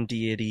and Roman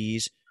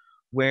deities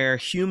where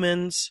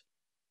humans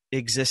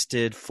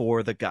existed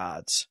for the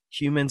gods.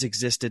 Humans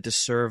existed to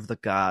serve the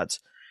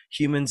gods.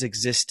 Humans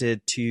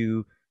existed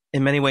to,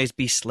 in many ways,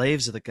 be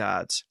slaves of the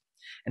gods.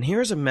 And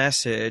here's a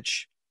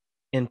message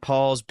in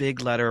Paul's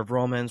big letter of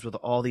Romans with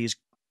all these,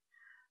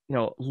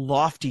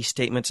 lofty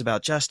statements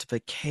about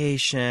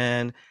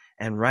justification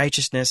and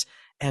righteousness.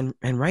 And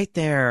right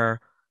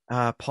there,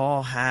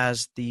 Paul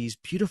has these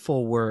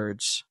beautiful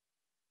words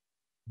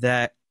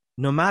that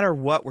no matter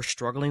what we're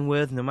struggling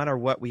with, no matter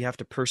what we have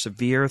to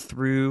persevere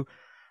through,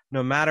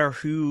 no matter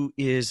who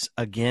is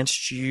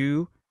against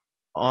you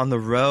on the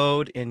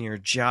road, in your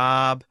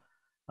job,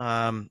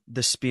 the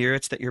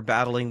spirits that you're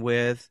battling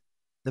with,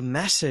 the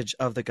message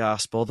of the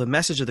gospel, the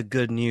message of the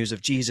good news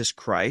of Jesus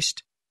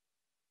Christ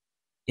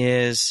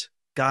is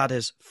God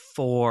is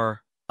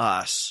for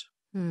us.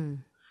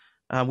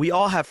 We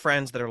all have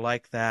friends that are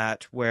like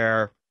that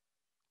where,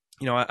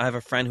 I have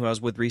a friend who I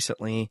was with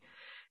recently,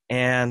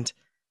 and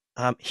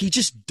he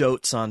just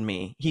dotes on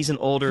me. He's an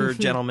older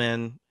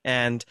gentleman,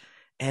 and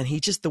he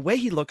just, the way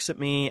he looks at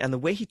me and the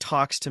way he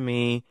talks to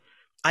me,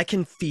 I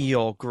can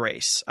feel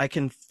grace. I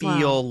can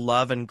feel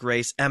love and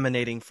grace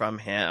emanating from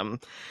him.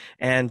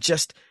 And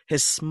just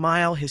his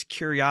smile, his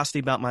curiosity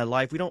about my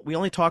life. We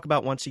only talk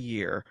about once a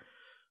year,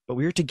 but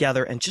we were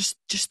together, and just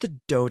the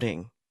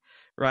doting,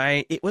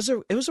 right? It was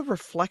a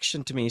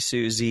reflection to me,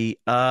 Susie,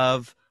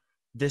 of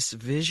this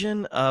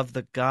vision of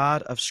the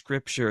God of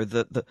Scripture,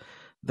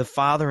 the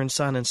Father and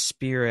Son and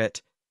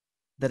Spirit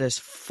that is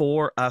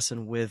for us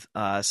and with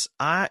us.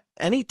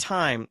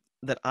 Anytime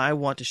that I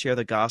want to share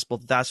the gospel,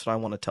 that's what I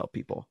want to tell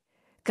people.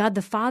 God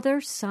the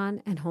Father,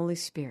 Son, and Holy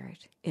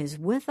Spirit is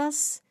with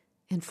us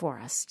and for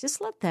us.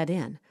 Just let that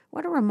in.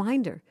 What a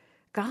reminder.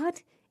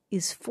 God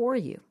is for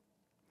you.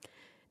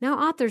 Now,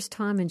 authors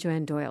Tom and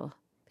Joanne Doyle,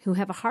 who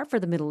have a heart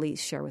for the Middle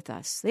East, share with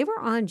us. They were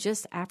on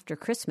just after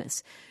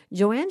Christmas.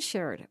 Joanne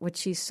shared what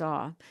she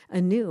saw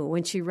anew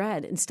when she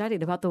read and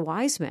studied about the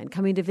wise men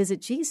coming to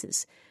visit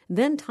Jesus.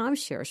 Then Tom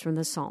shares from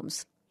the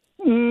Psalms.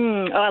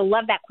 I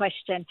love that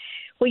question.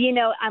 Well,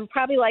 I'm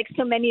probably like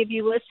so many of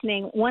you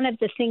listening. One of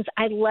the things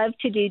I love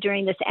to do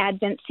during this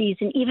Advent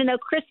season, even though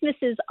Christmas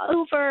is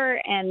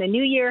over and the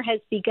new year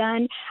has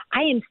begun,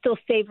 I am still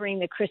savoring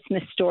the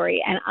Christmas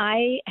story. And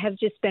I have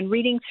just been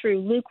reading through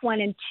Luke 1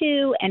 and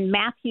 2 and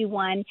Matthew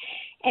 1.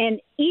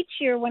 And each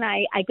year when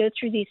I go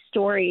through these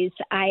stories,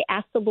 I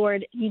ask the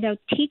Lord,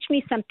 teach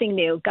me something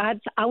new.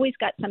 God's always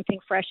got something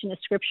fresh in the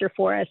scripture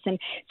for us. And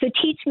so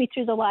teach me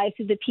through the lives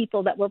of the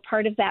people that were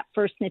part of that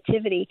first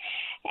nativity.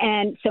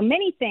 And so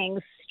many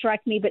things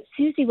struck me. But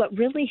Susie, what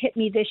really hit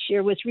me this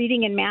year was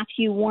reading in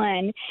Matthew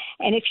 1.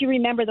 And if you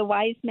remember, the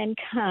wise men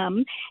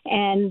come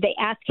and they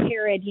ask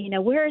Herod,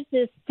 where is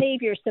this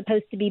Savior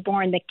supposed to be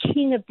born, the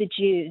King of the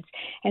Jews?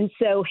 And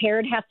so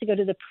Herod has to go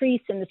to the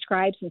priests and the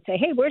scribes and say,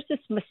 hey, where's this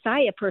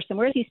Messiah person?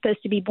 Where is he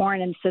supposed to be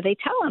born? And so they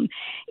tell him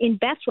in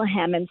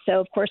Bethlehem. And so,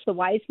 of course, the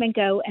wise men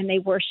go and they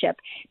worship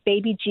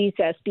baby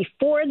Jesus.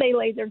 Before they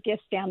lay their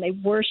gifts down, they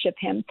worship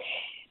him.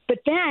 But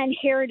then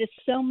Herod is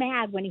so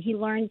mad when he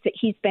learns that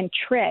he's been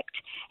tricked,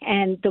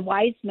 and the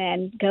wise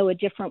men go a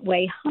different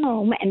way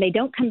home, and they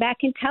don't come back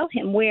and tell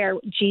him where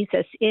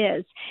Jesus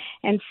is.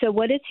 And so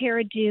what does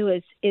Herod do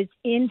is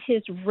in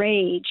his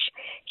rage,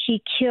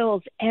 he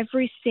kills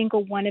every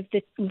single one of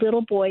the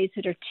little boys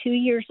that are 2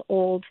 years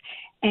old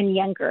and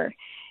younger.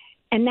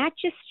 And that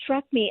just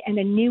struck me in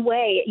a new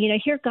way.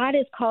 Here God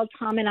has called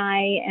Tom and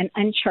I and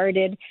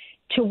Uncharted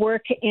to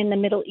work in the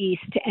Middle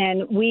East.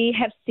 And we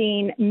have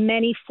seen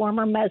many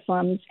former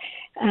Muslims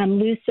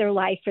lose their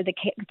life for the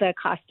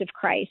cost of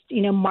Christ,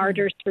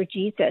 martyrs for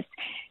Jesus.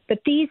 But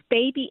these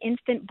baby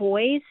infant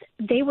boys,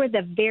 they were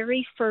the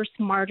very first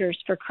martyrs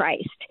for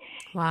Christ.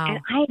 Wow. And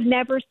I had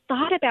never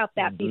thought about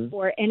that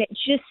before. And it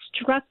just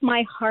struck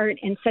my heart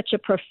in such a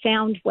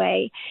profound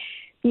way.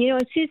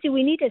 And Susie,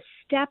 we need to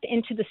step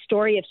into the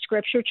story of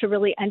Scripture to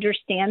really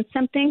understand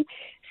something.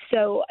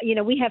 So,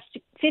 we have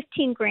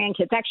 15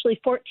 grandkids, actually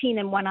 14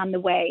 and one on the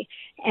way.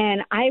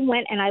 And I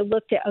went and I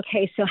looked at,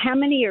 okay, so how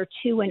many are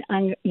 2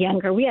 and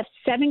younger? We have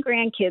 7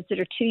 grandkids that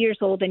are 2 years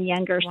old and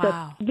younger.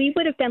 Wow. So we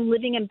would have been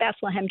living in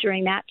Bethlehem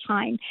during that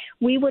time.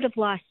 We would have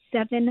lost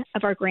 7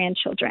 of our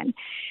grandchildren.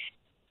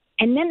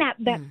 And then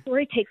that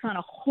story takes on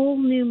a whole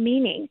new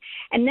meaning.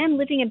 And then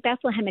living in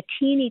Bethlehem, a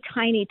teeny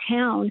tiny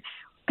town,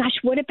 gosh,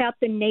 what about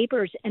the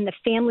neighbors and the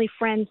family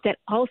friends that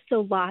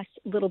also lost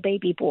little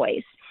baby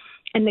boys?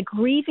 And the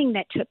grieving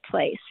that took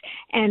place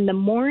and the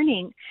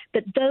mourning.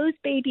 But those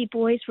baby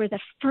boys were the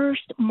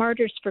first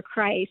martyrs for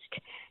Christ.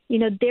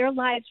 Their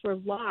lives were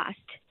lost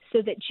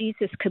so that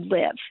Jesus could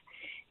live.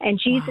 And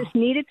Jesus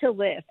needed to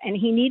live, and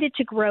he needed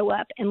to grow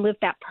up and live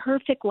that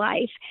perfect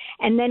life.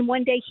 And then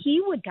one day he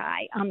would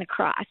die on the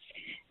cross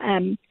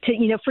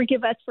to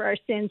forgive us for our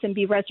sins and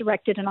be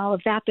resurrected and all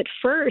of that. But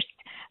first,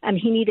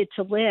 he needed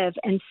to live.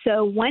 And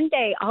so one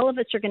day all of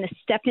us are going to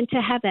step into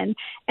heaven,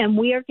 and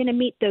we are going to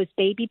meet those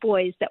baby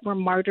boys that were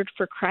martyred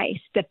for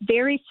Christ, the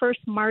very first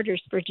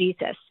martyrs for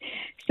Jesus.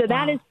 So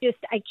that is just,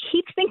 I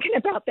keep thinking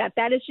about that.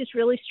 That has just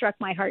really struck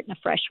my heart in a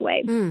fresh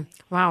way.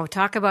 Wow.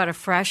 Talk about a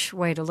fresh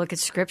way to look at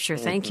Scripture.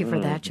 Thank you for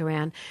that,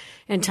 Joanne.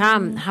 And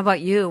Tom, how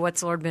about you?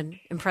 What's the Lord been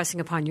impressing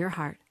upon your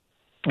heart?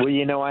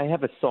 Well, I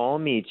have a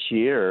psalm each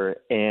year,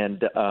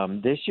 and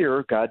this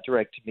year God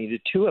directed me to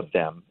 2 of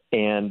them.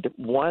 And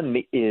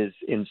one is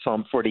in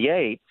Psalm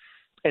 48,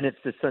 and it's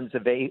the sons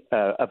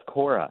of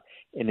Korah.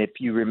 And if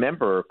you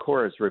remember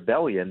Korah's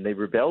rebellion, they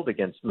rebelled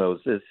against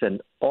Moses,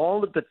 and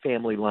all of the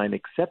family line,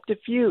 except a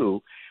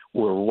few,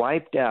 were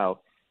wiped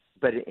out.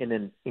 But in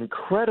an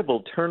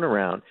incredible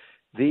turnaround,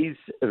 these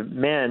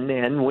men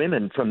and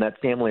women from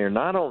that family are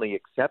not only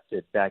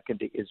accepted back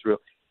into Israel,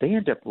 they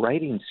end up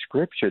writing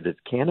scripture that's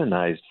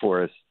canonized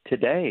for us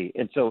today.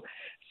 And so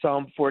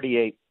Psalm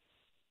 48,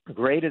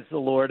 great is the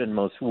Lord and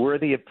most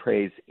worthy of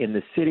praise in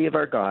the city of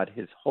our God,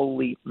 his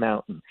holy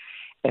mountain.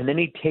 And then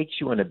he takes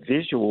you on a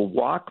visual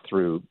walk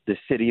through the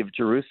city of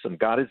Jerusalem.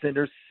 God is in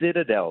her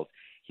citadels.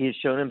 He has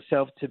shown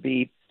himself to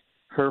be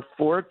her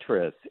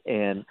fortress.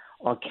 And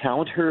I'll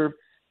count her,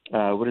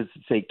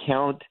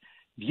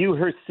 view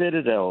her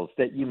citadels,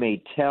 that you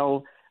may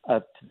tell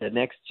up to the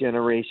next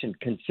generation,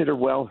 consider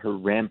well her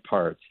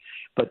ramparts.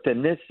 But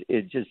then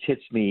it just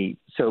hits me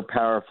so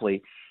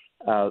powerfully.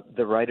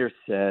 The writer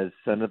says,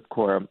 son of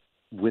Korah,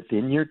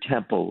 within your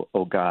temple,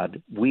 O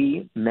God,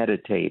 we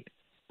meditate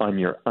on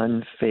your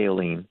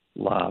unfailing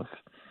love.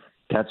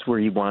 That's where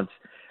he wants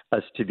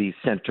us to be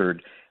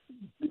centered,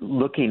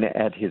 looking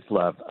at his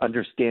love,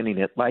 understanding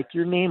it. Like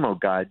your name, O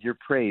God, your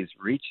praise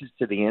reaches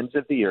to the ends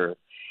of the earth,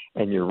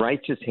 and your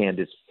righteous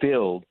hand is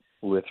filled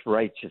with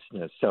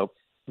righteousness. So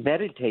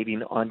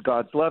meditating on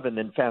God's love. And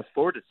then fast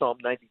forward to Psalm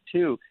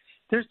 92,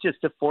 there's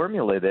just a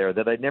formula there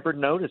that I'd never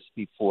noticed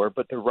before,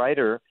 but the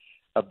writer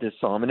of this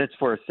psalm, and it's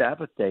for a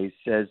Sabbath day,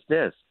 says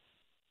this: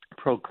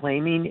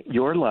 proclaiming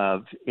your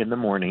love in the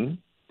morning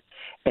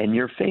and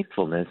your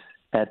faithfulness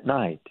at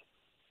night.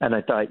 And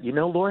I thought,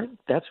 Lord,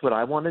 that's what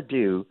I want to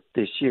do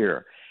this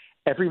year.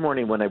 Every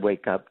morning when I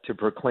wake up, to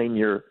proclaim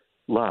your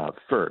love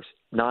first,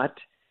 not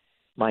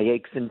my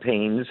aches and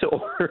pains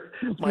or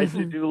my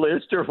to-do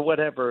list or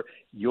whatever,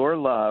 your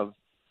love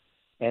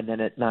and then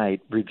at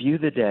night review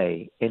the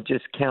day and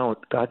just count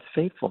God's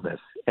faithfulness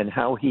and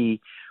how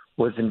he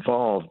was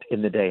involved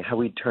in the day,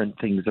 how he turned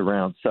things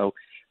around. So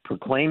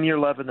proclaim your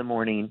love in the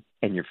morning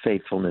and your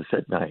faithfulness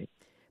at night.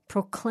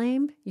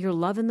 Proclaim your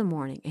love in the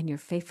morning and your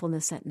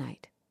faithfulness at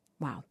night.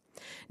 Wow.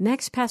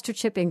 Next, Pastor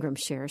Chip Ingram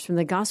shares from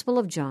the Gospel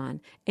of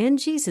John and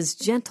Jesus'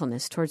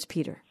 gentleness towards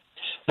Peter.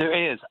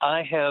 There is.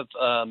 I have,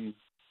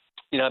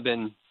 I've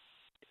been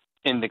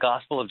in the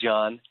Gospel of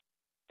John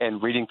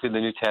and reading through the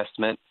New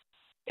Testament,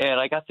 and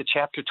I got to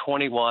chapter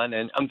 21,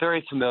 and I'm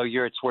very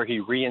familiar. It's where he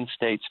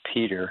reinstates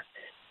Peter.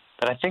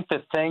 But I think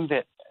the thing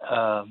that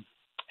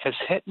has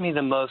hit me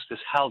the most is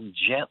how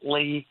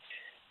gently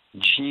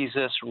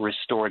Jesus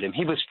restored him.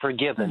 He was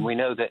forgiven. Mm-hmm. We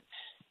know that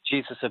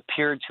Jesus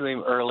appeared to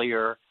him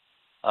earlier,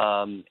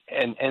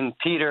 and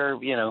Peter,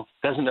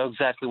 doesn't know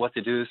exactly what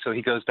to do, so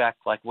he goes back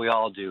like we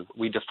all do.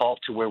 We default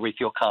to where we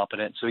feel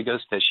competent, so he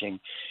goes fishing.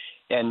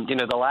 And,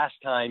 the last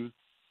time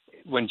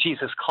when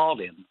Jesus called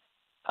him,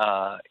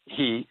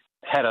 he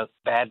had a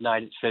bad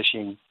night at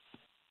fishing.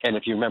 And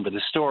if you remember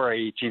the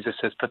story, Jesus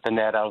says, put the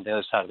net out on the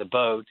other side of the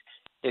boat.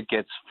 It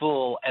gets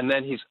full, and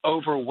then he's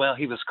overwhelmed.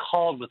 He was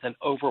called with an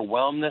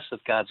overwhelmness of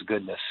God's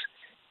goodness.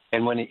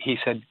 And when he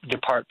said,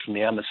 depart from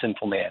me, I'm a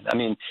sinful man. I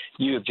mean,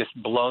 you have just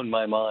blown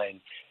my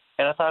mind.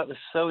 And I thought it was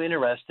so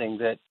interesting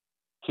that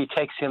he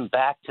takes him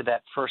back to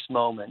that first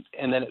moment.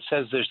 And then it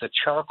says there's a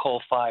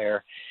charcoal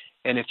fire.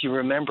 And if you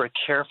remember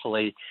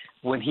carefully,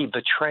 when he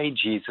betrayed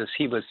Jesus,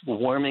 he was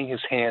warming his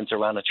hands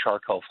around a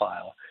charcoal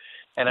fire.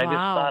 And I just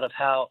thought of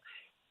how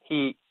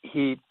he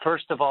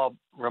first of all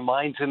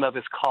reminds him of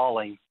his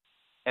calling,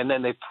 and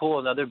then they pull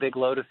another big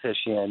load of fish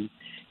in,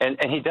 and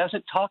he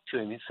doesn't talk to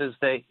him. He says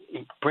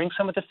he bring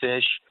some of the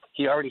fish.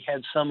 He already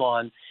had some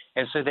on,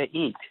 and so they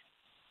eat.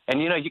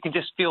 And, you can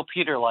just feel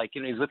Peter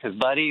he's with his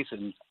buddies,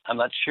 and I'm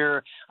not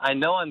sure. I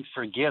know I'm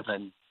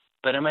forgiven,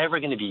 but am I ever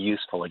going to be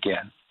useful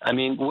again? I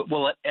mean,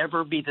 will it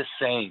ever be the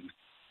same?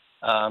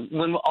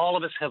 When all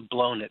of us have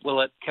blown it,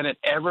 can it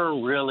ever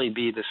really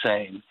be the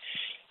same?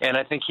 And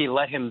I think he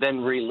let him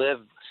then relive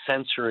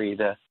sensory,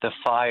 the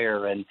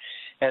fire, and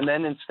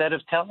then instead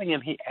of telling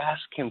him, he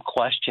asked him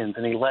questions,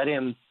 and he let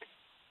him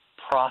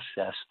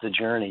process the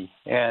journey.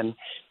 And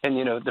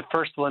the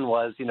first one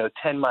was,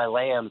 tend my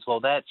lambs. Well,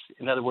 that's,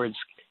 in other words,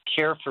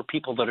 care for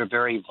people that are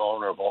very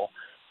vulnerable.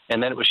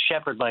 And then it was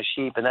shepherd my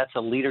sheep, and that's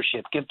a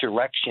leadership, give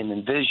direction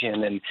and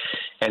vision.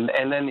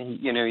 And then,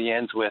 he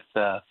ends with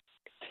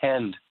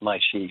tend my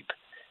sheep.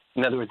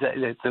 In other words,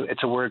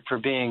 it's a word for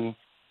being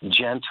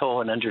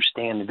gentle and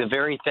understanding. The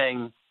very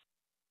thing,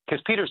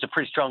 because Peter's a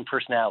pretty strong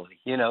personality.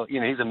 He's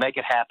a make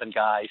it happen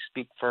guy,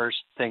 speak first,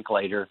 think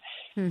later.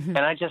 Mm-hmm. And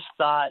I just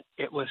thought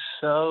it was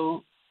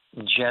so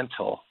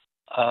gentle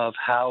of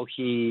how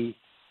he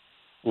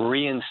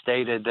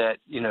reinstated that,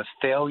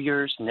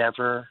 failure's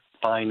never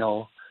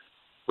final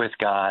with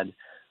God,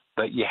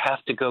 but you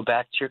have to go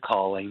back to your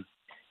calling.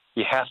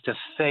 You have to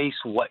face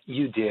what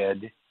you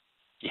did.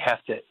 You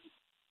have to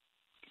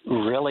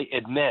really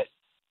admit,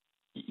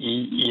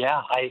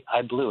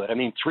 I blew it. I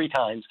mean, 3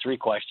 times, 3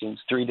 questions,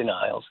 3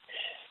 denials.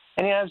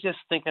 And I was just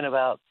thinking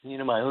about,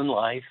 my own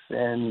life.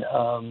 And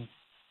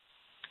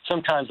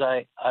sometimes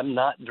I'm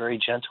not very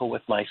gentle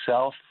with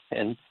myself.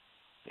 And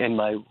in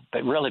my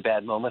really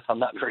bad moments, I'm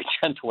not very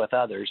gentle with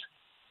others.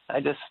 I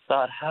just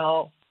thought,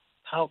 how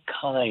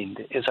kind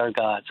is our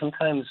God?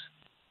 Sometimes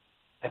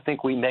I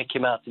think we make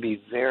him out to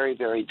be very,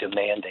 very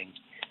demanding.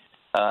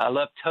 I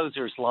love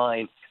Tozer's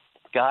line,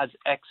 God's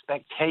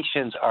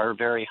expectations are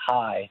very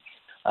high.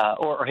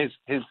 Or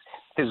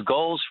his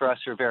goals for us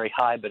are very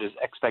high, but his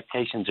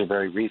expectations are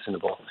very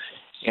reasonable.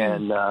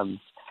 And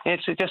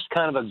it's just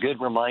kind of a good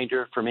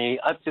reminder for me.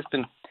 I've just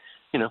been,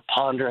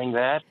 pondering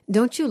that.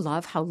 Don't you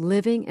love how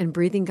living and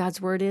breathing God's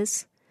word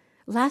is?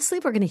 Lastly,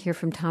 we're going to hear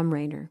from Tom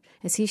Rainer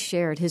as he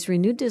shared his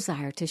renewed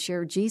desire to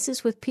share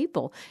Jesus with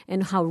people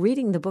and how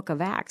reading the book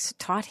of Acts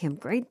taught him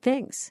great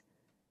things.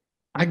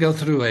 I go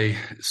through a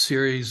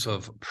series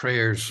of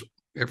prayers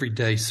every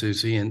day,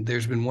 Susie, and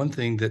there's been one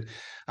thing that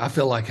I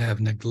feel like I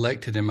have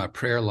neglected in my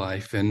prayer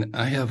life, and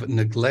I have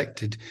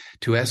neglected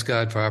to ask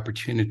God for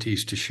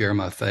opportunities to share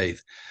my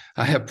faith.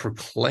 I have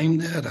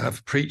proclaimed that,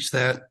 I've preached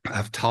that,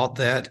 I've taught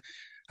that,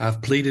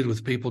 I've pleaded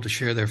with people to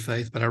share their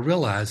faith, but I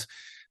realize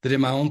that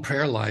in my own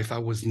prayer life, I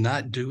was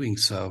not doing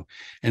so.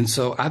 And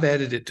so I've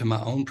added it to my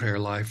own prayer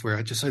life where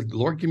I just said,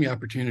 Lord, give me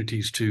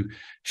opportunities to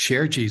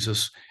share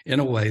Jesus in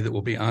a way that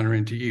will be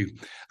honoring to you.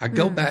 I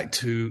go back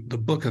to the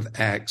book of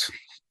Acts.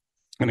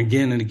 And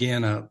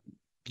again, I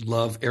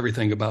love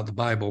everything about the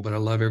Bible, but I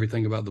love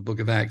everything about the book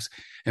of Acts.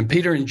 And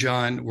Peter and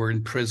John were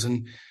in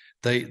prison.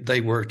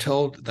 They were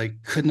told they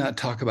could not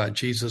talk about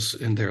Jesus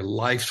and their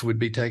lives would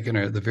be taken,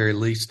 or at the very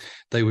least,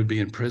 they would be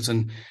in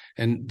prison.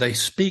 And they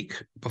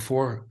speak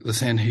before the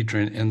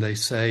Sanhedrin and they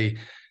say,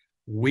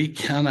 we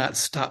cannot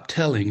stop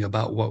telling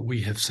about what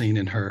we have seen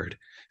and heard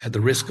at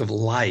the risk of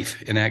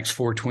life in Acts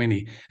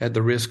 4:20, at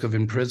the risk of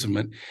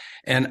imprisonment.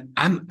 And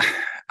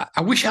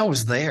I wish I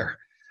was there.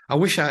 I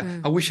wish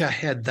I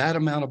had that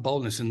amount of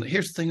boldness. And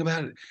here's the thing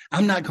about it.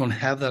 I'm not going to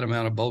have that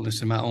amount of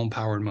boldness in my own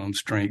power and my own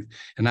strength.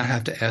 And I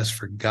have to ask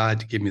for God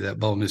to give me that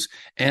boldness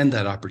and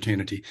that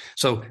opportunity.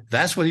 So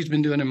that's what he's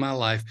been doing in my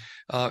life.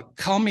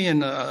 Call me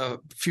in a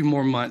few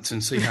more months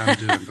and see how I'm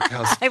doing.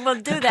 Because I will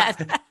do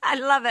that. I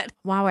love it.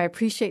 Wow, I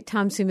appreciate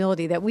Tom's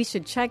humility that we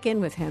should check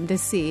in with him to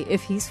see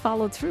if he's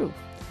followed through.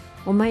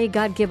 Well, may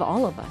God give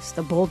all of us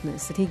the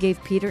boldness that he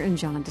gave Peter and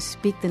John to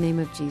speak the name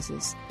of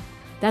Jesus.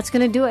 That's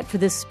going to do it for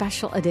this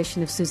special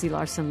edition of Susie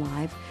Larson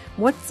Live.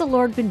 What's the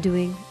Lord been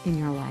doing in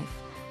your life?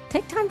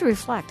 Take time to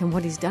reflect on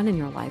what he's done in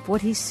your life,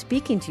 what he's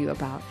speaking to you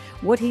about,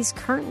 what he's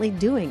currently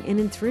doing in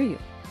and through you.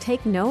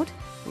 Take note,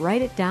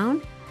 write it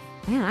down.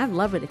 Man, I'd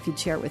love it if you'd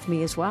share it with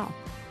me as well.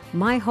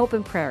 My hope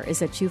and prayer is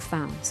that you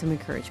found some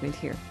encouragement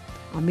here.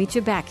 I'll meet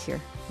you back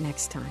here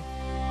next time.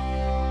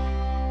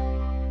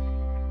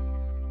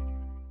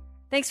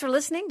 Thanks for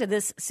listening to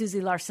this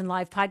Susie Larson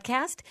Live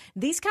podcast.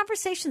 These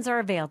conversations are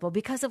available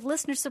because of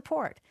listener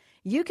support.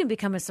 You can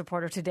become a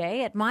supporter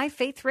today at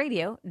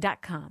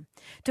myfaithradio.com.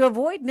 To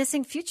avoid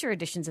missing future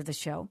editions of the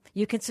show,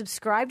 you can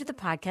subscribe to the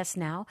podcast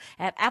now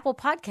at Apple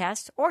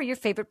Podcasts or your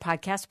favorite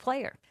podcast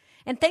player.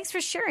 And thanks for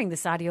sharing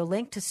this audio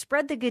link to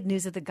spread the good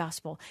news of the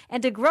gospel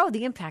and to grow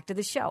the impact of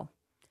the show.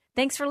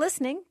 Thanks for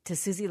listening to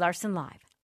Susie Larson Live.